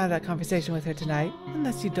time to have that conversation with her tonight,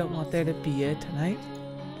 unless you don't want there to be a tonight.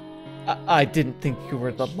 I didn't think you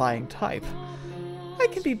were the lying type. I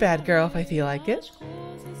can be bad girl if I feel like it.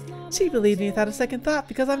 She believed me without a second thought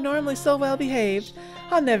because I'm normally so well behaved.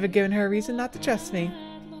 I've never given her a reason not to trust me.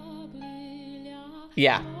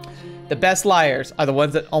 Yeah. The best liars are the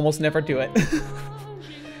ones that almost never do it.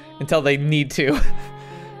 Until they need to.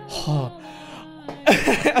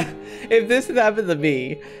 If this had happened to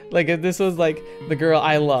me, like if this was like the girl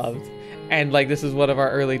I loved, and like this is one of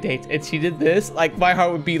our early dates, and she did this, like my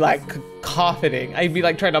heart would be like coughing. I'd be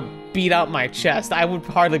like trying to beat out my chest. I would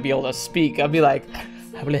hardly be able to speak. I'd be like,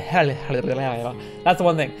 that's the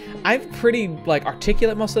one thing. I'm pretty like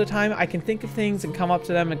articulate most of the time. I can think of things and come up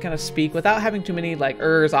to them and kind of speak without having too many like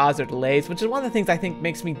ers, ahs, or delays, which is one of the things I think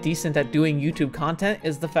makes me decent at doing YouTube content,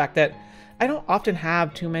 is the fact that I don't often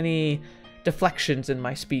have too many deflections in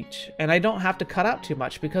my speech, and I don't have to cut out too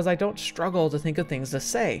much because I don't struggle to think of things to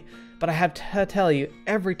say. But I have to tell you,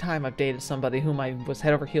 every time I've dated somebody whom I was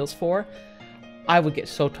head over heels for, I would get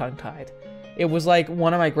so tongue-tied. It was like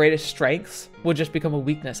one of my greatest strengths would just become a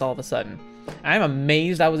weakness all of a sudden. I'm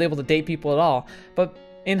amazed I was able to date people at all, but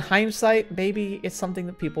in hindsight, maybe it's something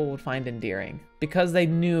that people would find endearing because they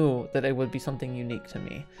knew that it would be something unique to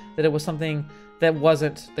me, that it was something that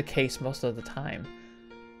wasn't the case most of the time.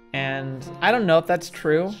 And I don't know if that's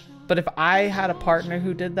true, but if I had a partner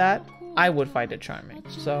who did that, I would find it charming.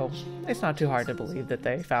 So it's not too hard to believe that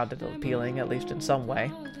they found it appealing, at least in some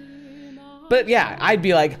way. But yeah, I'd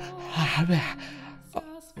be like, yeah,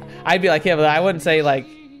 but I wouldn't say like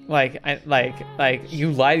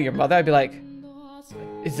you lie to your mother. I'd be like,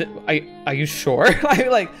 are you sure? I'd be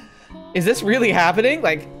like, is this really happening?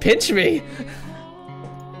 Like, pinch me.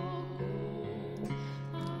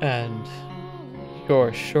 And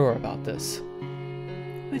you're sure about this?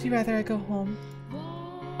 Would you rather I go home?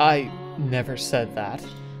 I never said that.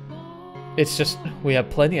 It's just, we have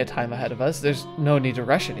plenty of time ahead of us. There's no need to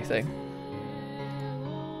rush anything.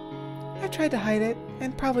 I tried to hide it,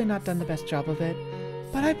 and probably not done the best job of it,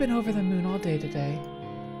 but I've been over the moon all day today.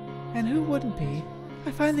 And who wouldn't be?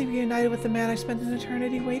 I finally reunited with the man I spent an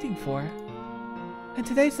eternity waiting for. And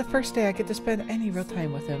today's the first day I get to spend any real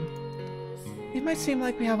time with him. It might seem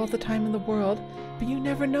like we have all the time in the world, but you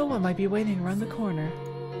never know what might be waiting around the corner.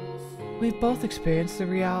 We've both experienced that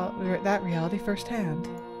reality firsthand.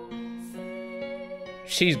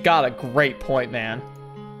 She's got a great point, man.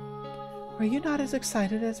 Were you not as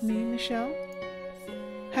excited as me, Michele?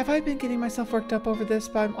 Have I been getting myself worked up over this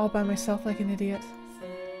all by myself like an idiot?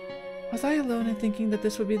 Was I alone in thinking that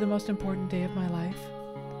this would be the most important day of my life?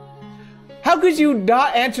 How could you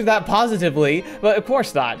not answer that positively? But of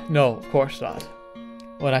course not. No, of course not.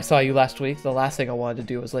 When I saw you last week, the last thing I wanted to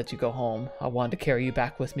do was let you go home. I wanted to carry you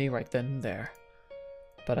back with me right then and there.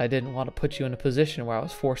 But I didn't want to put you in a position where I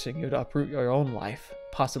was forcing you to uproot your own life,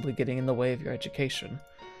 possibly getting in the way of your education.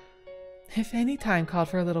 If any time called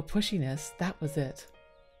for a little pushiness, that was it.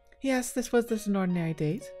 Yes, this was just an ordinary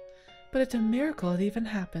date, but it's a miracle it even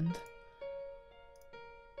happened.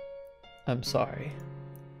 I'm sorry.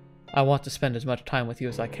 I want to spend as much time with you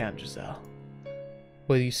as I can, Giselle.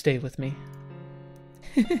 Will you stay with me?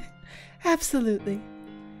 Absolutely.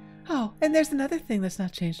 Oh, and there's another thing that's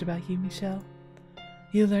not changed about you, Michele.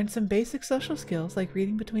 You learned some basic social skills like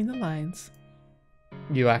reading between the lines.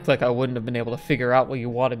 You act like I wouldn't have been able to figure out what you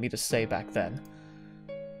wanted me to say back then.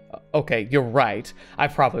 Okay, you're right. I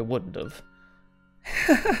probably wouldn't have.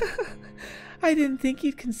 I didn't think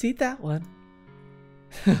you'd concede that one.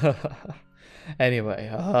 Anyway,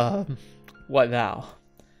 what now?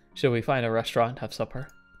 Should we find a restaurant, have supper?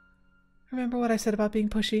 Remember what I said about being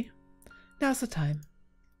pushy? Now's the time.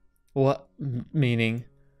 What? Meaning?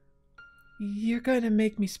 You're going to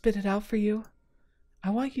make me spit it out for you. I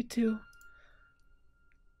want you to...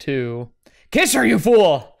 To... Kiss her, you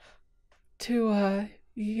fool! To,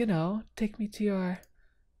 you know, take me to your...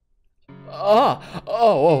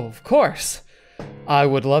 Oh, of course. I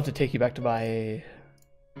would love to take you back to my...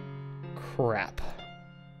 crap.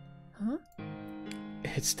 Huh?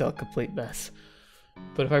 It's still a complete mess.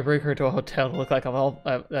 But if I bring her to a hotel to look like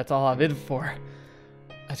that's all I'm in for.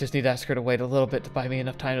 I just need to ask her to wait a little bit to buy me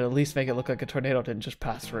enough time to at least make it look like a tornado didn't just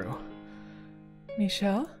pass through.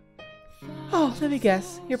 Michele? Oh, let me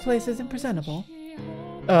guess. Your place isn't presentable.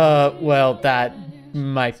 Well, that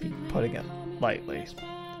might be putting it lightly.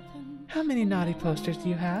 How many naughty posters do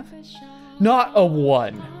you have? Not a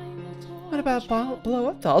one. What about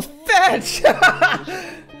blow-up dolls? Fetch!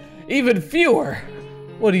 Even fewer.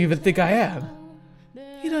 What do you even think I am?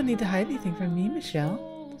 You don't need to hide anything from me,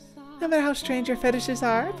 Michele. No matter how strange your fetishes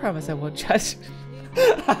are, I promise I won't judge.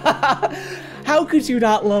 How could you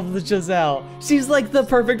not love the Giselle? She's like the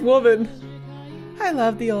perfect woman. I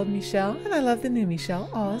love the old Michele, and I love the new Michele,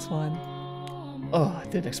 all as one. Oh, I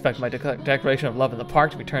didn't expect my declaration of love in the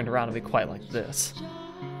park to be turned around and be quite like this.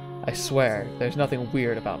 I swear, there's nothing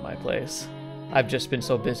weird about my place. I've just been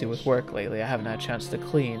so busy with work lately, I haven't had a chance to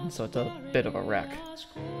clean, so it's a bit of a wreck.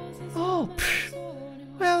 Oh, pfft.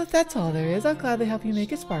 Well, if that's all there is, I'll gladly help you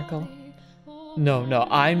make it sparkle. No,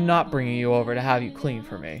 I'm not bringing you over to have you clean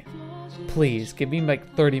for me. Please, give me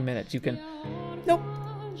like 30 minutes, you can... Nope.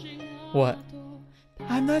 What?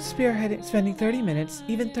 I'm not spending 30 minutes,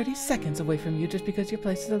 even 30 seconds away from you just because your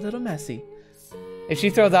place is a little messy. If she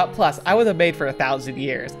throws out plus, I was a maid for 1,000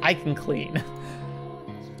 years. I can clean.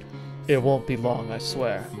 It won't be long, I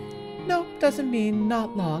swear. No, doesn't mean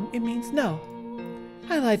not long. It means no.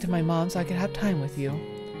 I lied to my mom so I could have time with you.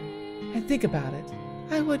 And think about it.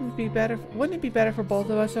 Wouldn't it be better for both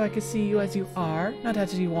of us so I could see you as you are, not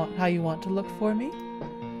as you want, how you want to look for me?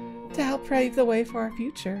 To help pave the way for our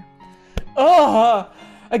future. Oh,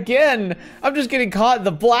 again, I'm just getting caught in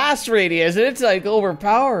the blast radius and it's like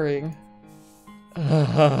overpowering.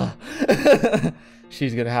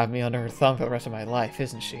 She's gonna have me under her thumb for the rest of my life,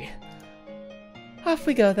 isn't she? Off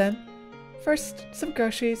we go then. First, some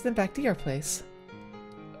groceries, then back to your place.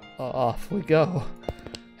 Off we go.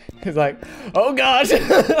 He's like, oh gosh!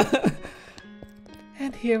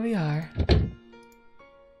 And here we are.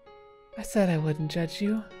 I said I wouldn't judge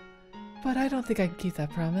you, but I don't think I can keep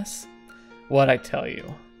that promise. What'd I tell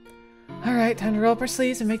you? Alright, time to roll up our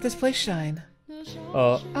sleeves and make this place shine.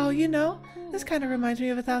 Oh, you know, this kind of reminds me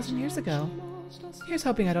of 1,000 years ago. Here's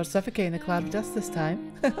hoping I don't suffocate in the cloud of dust this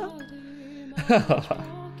time.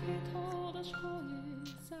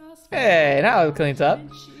 Hey, now it cleans up.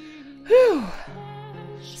 Whew.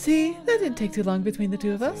 See, that didn't take too long between the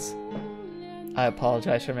two of us. I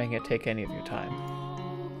apologize for making it take any of your time.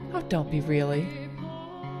 Oh, don't be really.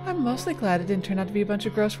 I'm mostly glad it didn't turn out to be a bunch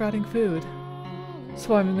of gross rotting food.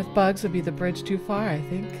 Swarming with bugs would be the bridge too far, I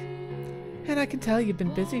think. And I can tell you've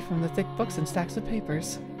been busy from the thick books and stacks of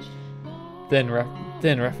papers. Thin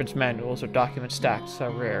reference manuals or document stacks are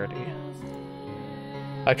a rarity.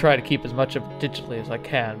 I try to keep as much of it digitally as I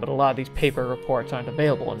can, but a lot of these paper reports aren't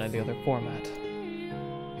available in any other format.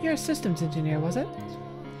 You're a systems engineer, was it?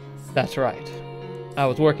 That's right. I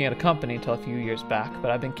was working at a company until a few years back, but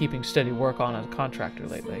I've been keeping steady work on as a contractor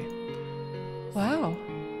lately. Wow.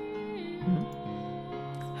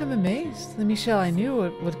 I'm amazed. The Michele I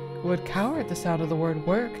knew would cower at the sound of the word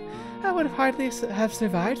work. I would have hardly have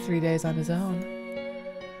survived 3 days on his own.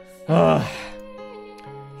 Ugh.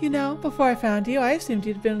 You know, before I found you, I assumed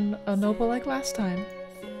you'd been a noble like last time.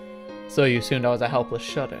 So you assumed I was a helpless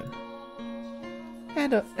shut-in.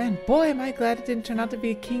 And boy, am I glad it didn't turn out to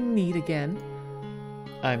be King Need again.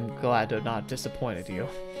 I'm glad to not have disappointed you.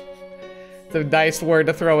 It's a nice word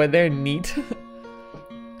to throw in there, neat.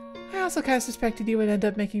 I also kind of suspected you would end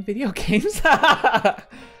up making video games. I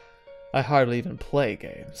hardly even play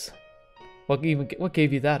games. What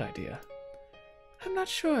gave you that idea? I'm not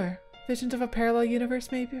sure. Visions of a parallel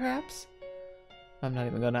universe, maybe, perhaps? I'm not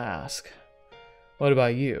even gonna ask. What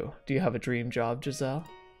about you? Do you have a dream job, Giselle?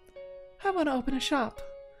 I want to open a shop.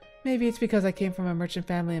 Maybe it's because I came from a merchant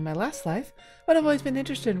family in my last life, but I've always been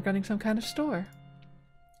interested in running some kind of store.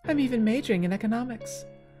 I'm even majoring in economics.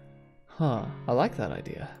 Huh, I like that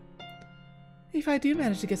idea. If I do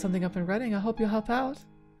manage to get something up and running, I hope you'll help out.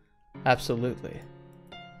 Absolutely.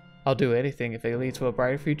 I'll do anything if it leads to a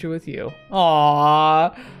brighter future with you.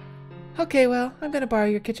 Aww. Okay, well, I'm gonna borrow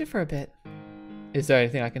your kitchen for a bit. Is there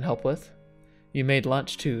anything I can help with? You made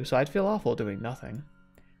lunch too, so I'd feel awful doing nothing.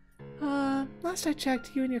 Last I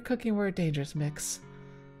checked, you and your cooking were a dangerous mix.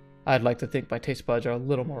 I'd like to think my taste buds are a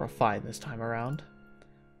little more refined this time around.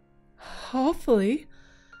 Hopefully.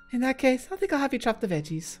 In that case, I think I'll have you chop the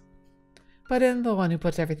veggies. But I'm the one who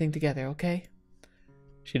puts everything together, okay?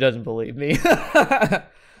 She doesn't believe me.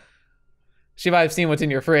 She might have seen what's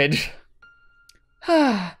in your fridge.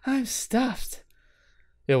 I'm stuffed.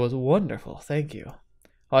 It was wonderful, thank you.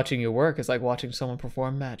 Watching you work is like watching someone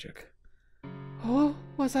perform magic. Oh,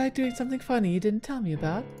 was I doing something funny you didn't tell me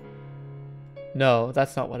about? No,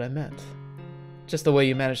 that's not what I meant. Just the way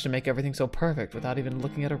you managed to make everything so perfect without even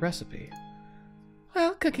looking at a recipe.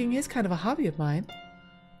 Well, cooking is kind of a hobby of mine.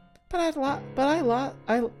 But I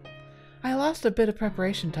lost a bit of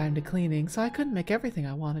preparation time to cleaning, so I couldn't make everything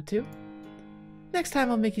I wanted to. Next time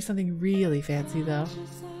I'll make you something really fancy, though.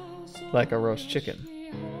 Like a roast chicken.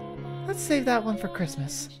 Let's save that one for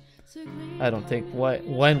Christmas. I don't think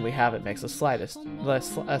when we have it makes the slightest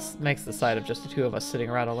makes the sight of just the two of us sitting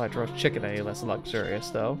around a large roast chicken any less luxurious,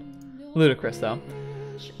 though. Ludicrous, though.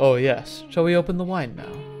 Oh yes, shall we open the wine now?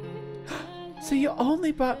 So you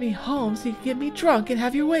only brought me home so you could get me drunk and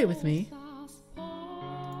have your way with me?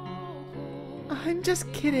 I'm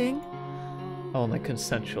just kidding. Only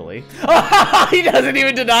consensually. He doesn't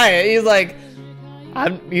even deny it. He's like,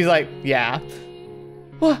 He's like, yeah.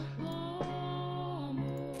 What?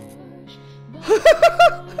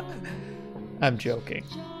 I'm joking.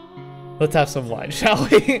 Let's have some wine, shall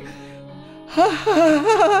we?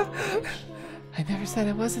 I never said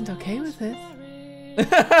I wasn't okay with it.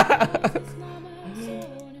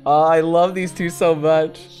 Oh, I love these two so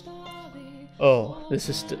much. Oh, this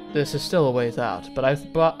is still a ways out, but I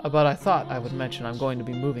thought I would mention I'm going to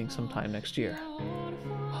be moving sometime next year.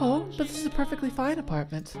 Oh, but this is a perfectly fine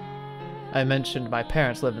apartment. I mentioned my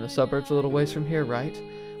parents live in the suburbs a little ways from here, right?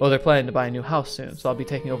 Well, they're planning to buy a new house soon, so I'll be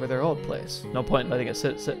taking over their old place. No point in letting it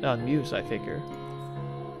sit unused, I figure.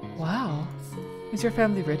 Wow. Is your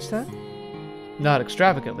family rich then? Not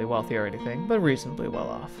extravagantly wealthy or anything, but reasonably well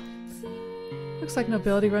off. Looks like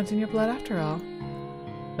nobility runs in your blood after all.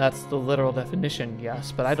 That's the literal definition,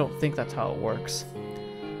 yes, but I don't think that's how it works.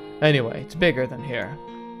 Anyway, it's bigger than here.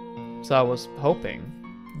 So I was hoping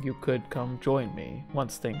you could come join me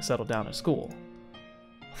once things settle down at school.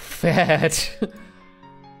 Fetch!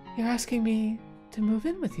 You're asking me to move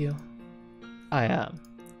in with you? I am.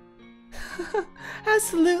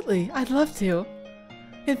 Absolutely, I'd love to.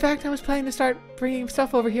 In fact, I was planning to start bringing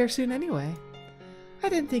stuff over here soon anyway. I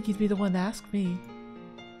didn't think you'd be the one to ask me.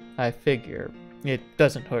 I figure it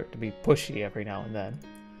doesn't hurt to be pushy every now and then.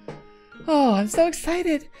 Oh, I'm so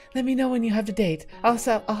excited. Let me know when you have the date. I'll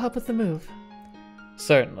help with the move.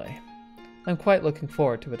 Certainly. I'm quite looking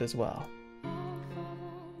forward to it as well.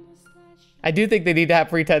 I do think they need to have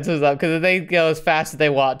pretenses up, because if they go as fast as they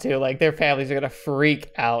want to, like, their families are going to freak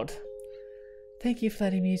out. Thank you for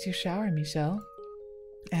letting me use your shower, Michele.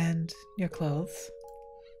 And your clothes.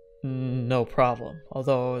 No problem,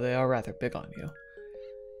 although they are rather big on you.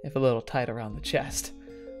 If a little tight around the chest.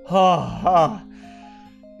 Oh.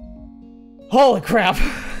 Holy crap!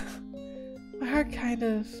 My heart's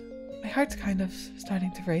kind of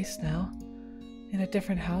starting to race now. In a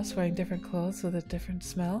different house, wearing different clothes with a different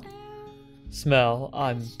smell. Smell?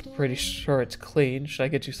 I'm pretty sure it's clean. Should I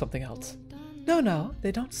get you something else? No,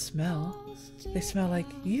 they don't smell. They smell like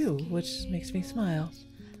you, which makes me smile.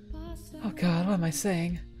 Oh God, what am I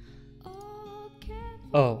saying?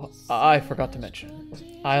 Oh, I forgot to mention.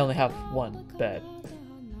 I only have one bed.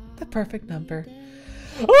 The perfect number.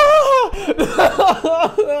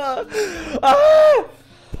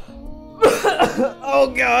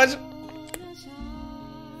 Oh gosh!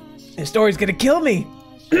 This story's gonna kill me!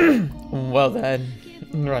 Well then,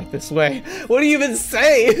 right this way. What do you even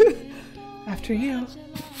say? After you.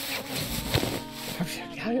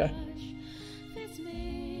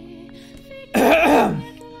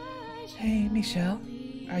 Hey, Michele.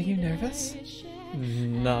 Are you nervous?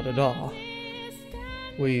 Not at all.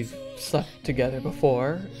 We've slept together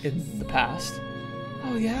before, in the past.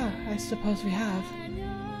 Oh yeah, I suppose we have.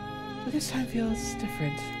 But this time feels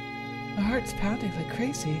different. My heart's pounding like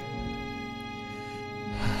crazy.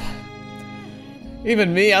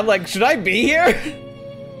 Even me, I'm like, should I be here?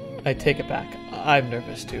 I take it back. I'm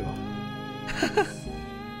nervous too.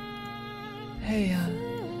 Hey,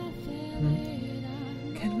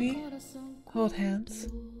 can we hold hands?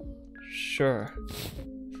 Sure.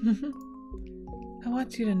 I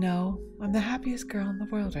want you to know I'm the happiest girl in the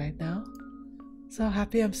world right now. So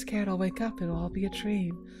happy I'm scared I'll wake up and it'll all be a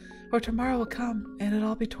dream. Or tomorrow will come and it'll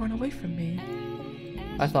all be torn away from me.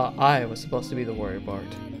 I thought I was supposed to be the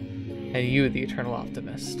worrywart, and you the eternal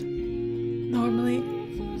optimist. Normally,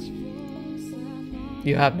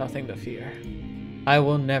 you have nothing to fear. I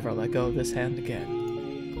will never let go of this hand again.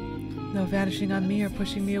 No vanishing on me or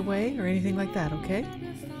pushing me away or anything like that, okay?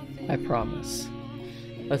 I promise.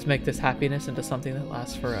 Let's make this happiness into something that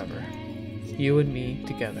lasts forever. You and me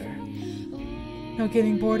together. No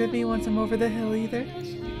getting bored of me once I'm over the hill either?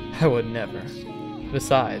 I would never.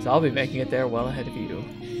 Besides, I'll be making it there well ahead of you.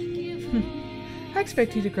 I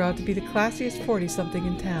expect you to grow up to be the classiest 40-something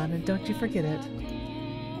in town, and don't you forget it.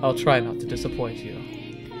 I'll try not to disappoint you.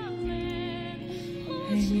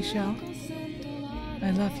 Hey, Michele.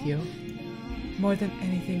 I love you. More than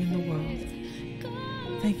anything in the world.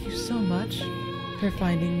 Thank you so much for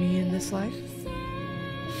finding me in this life.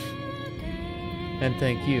 And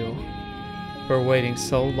thank you for waiting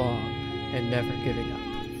so long and never giving up.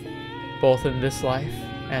 Both in this life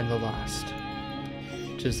and the last.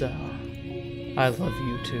 Giselle, I love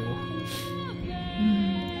you too.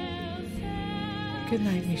 Good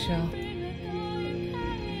night, Michele.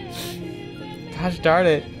 Gosh darn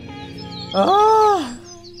it. Oh!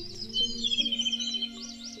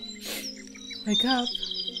 Wake up.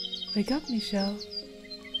 Wake up, Michele.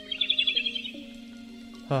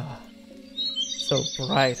 Oh, so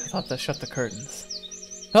bright. I thought that shut the curtains.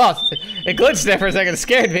 Oh, it glitched there for a second. It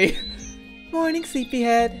scared me. Morning,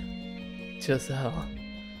 sleepyhead. Giselle.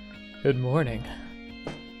 Good morning.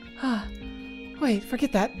 Ah, wait,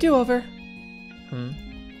 forget that. Do over.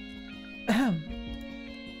 Ahem.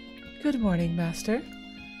 Good morning, Master.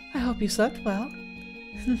 I hope you slept well.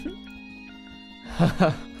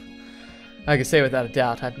 I can say without a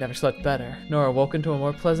doubt I've never slept better, nor awoken to a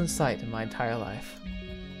more pleasant sight in my entire life.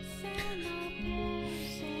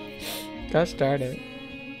 Gosh darn it.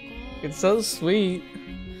 It's so sweet.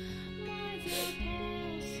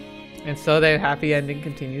 And so their happy ending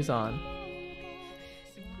continues on.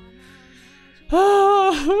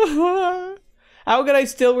 How could I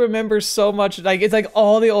still remember so much? Like, it's like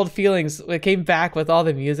all the old feelings. It came back with all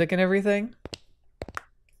the music and everything.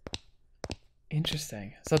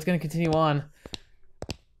 Interesting. So it's going to continue on.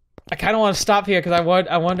 I kind of want to stop here because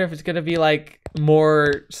I wonder if it's going to be like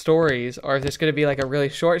more stories or if it's going to be like a really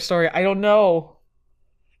short story. I don't know.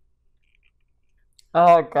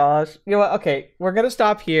 Oh gosh. You know what? Okay, we're going to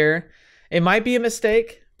stop here. It might be a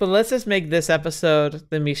mistake, but let's just make this episode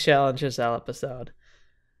the Michele and Giselle episode.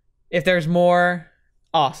 If there's more,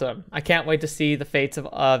 awesome. I can't wait to see the fates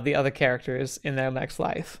of the other characters in their next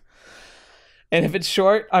life. And if it's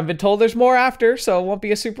short, I've been told there's more after, so it won't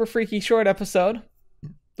be a super freaky short episode.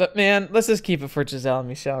 But man, let's just keep it for Giselle and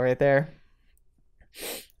Michele right there.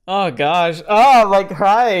 Oh gosh. Oh, I'm like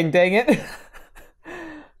crying, dang it.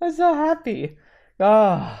 I'm so happy.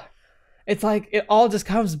 Oh, it's like it all just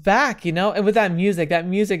comes back, you know? And with that music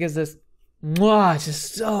is just, mwah, it's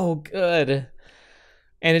just so good.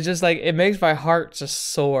 And it's just like, it makes my heart just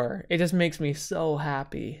soar. It just makes me so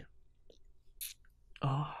happy.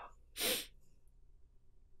 Oh.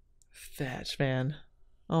 Fetch, man.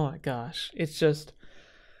 Oh my gosh. It's just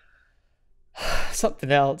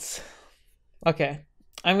something else. Okay.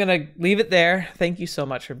 I'm going to leave it there. Thank you so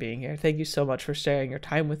much for being here. Thank you so much for sharing your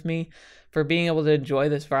time with me, for being able to enjoy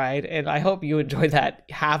this ride. And I hope you enjoyed that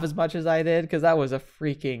half as much as I did, because that was a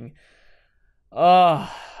freaking... Oh,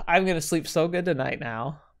 I'm going to sleep so good tonight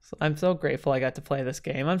now. So I'm so grateful I got to play this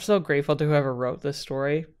game. I'm so grateful to whoever wrote this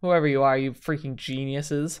story. Whoever you are, you freaking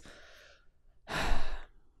geniuses.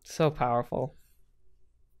 So powerful.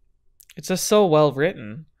 It's just so well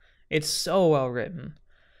written. It's so well written.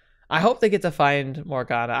 I hope they get to find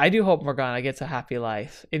Morgana. I do hope Morgana gets a happy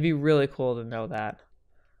life. It'd be really cool to know that.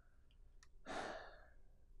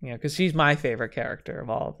 You know, because she's my favorite character of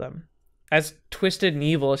all of them. As twisted and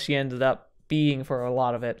evil as she ended up being for a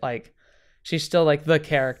lot of it, like, she's still like the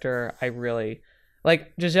character I really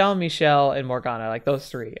like. Giselle, Michele, and Morgana, like those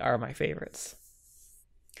three are my favorites.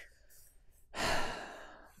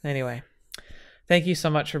 Anyway, thank you so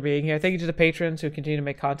much for being here. Thank you to the patrons who continue to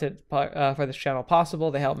make content for this channel possible.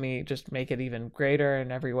 They help me just make it even greater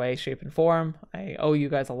in every way, shape, and form. I owe you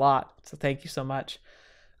guys a lot, so thank you so much.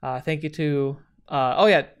 Thank you to oh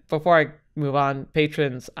yeah, before I move on,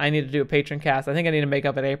 patrons, I need to do a patron cast. I think I need to make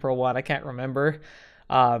up an April 1. I can't remember.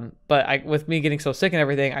 But with me getting so sick and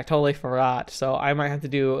everything, I totally forgot. So I might have to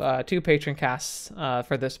do 2 patron casts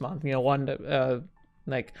for this month. You know, one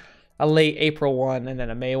like a late April 1 and then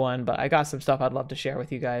a May 1. But I got some stuff I'd love to share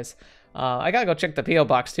with you guys. I gotta go check the P.O.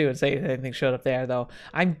 box too and see if anything showed up there, though.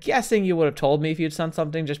 I'm guessing you would have told me if you'd sent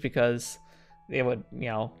something, just because it would, you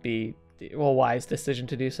know, be a wise decision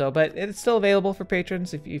to do so. But it's still available for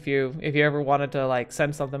patrons if you ever wanted to like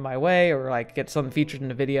send something my way or like get something featured in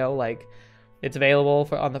the video. Like, it's available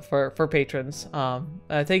for patrons.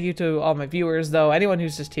 Thank you to all my viewers, though. Anyone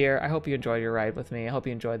who's just here, I hope you enjoyed your ride with me. I hope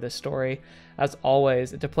you enjoyed this story. As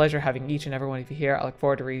always, it's a pleasure having each and every one of you here. I look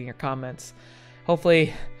forward to reading your comments.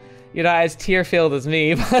 Hopefully, you're not as tear-filled as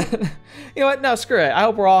me, but you know what? No, screw it. I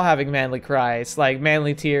hope we're all having manly cries, like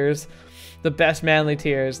manly tears, the best manly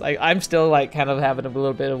tears. Like, I'm still like kind of having a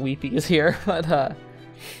little bit of weepies here, but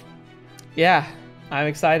yeah. I'm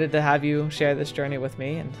excited to have you share this journey with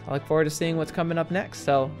me, and I look forward to seeing what's coming up next.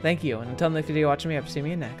 So thank you, and until next video watching me, I hope to see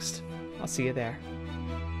you next. I'll see you there.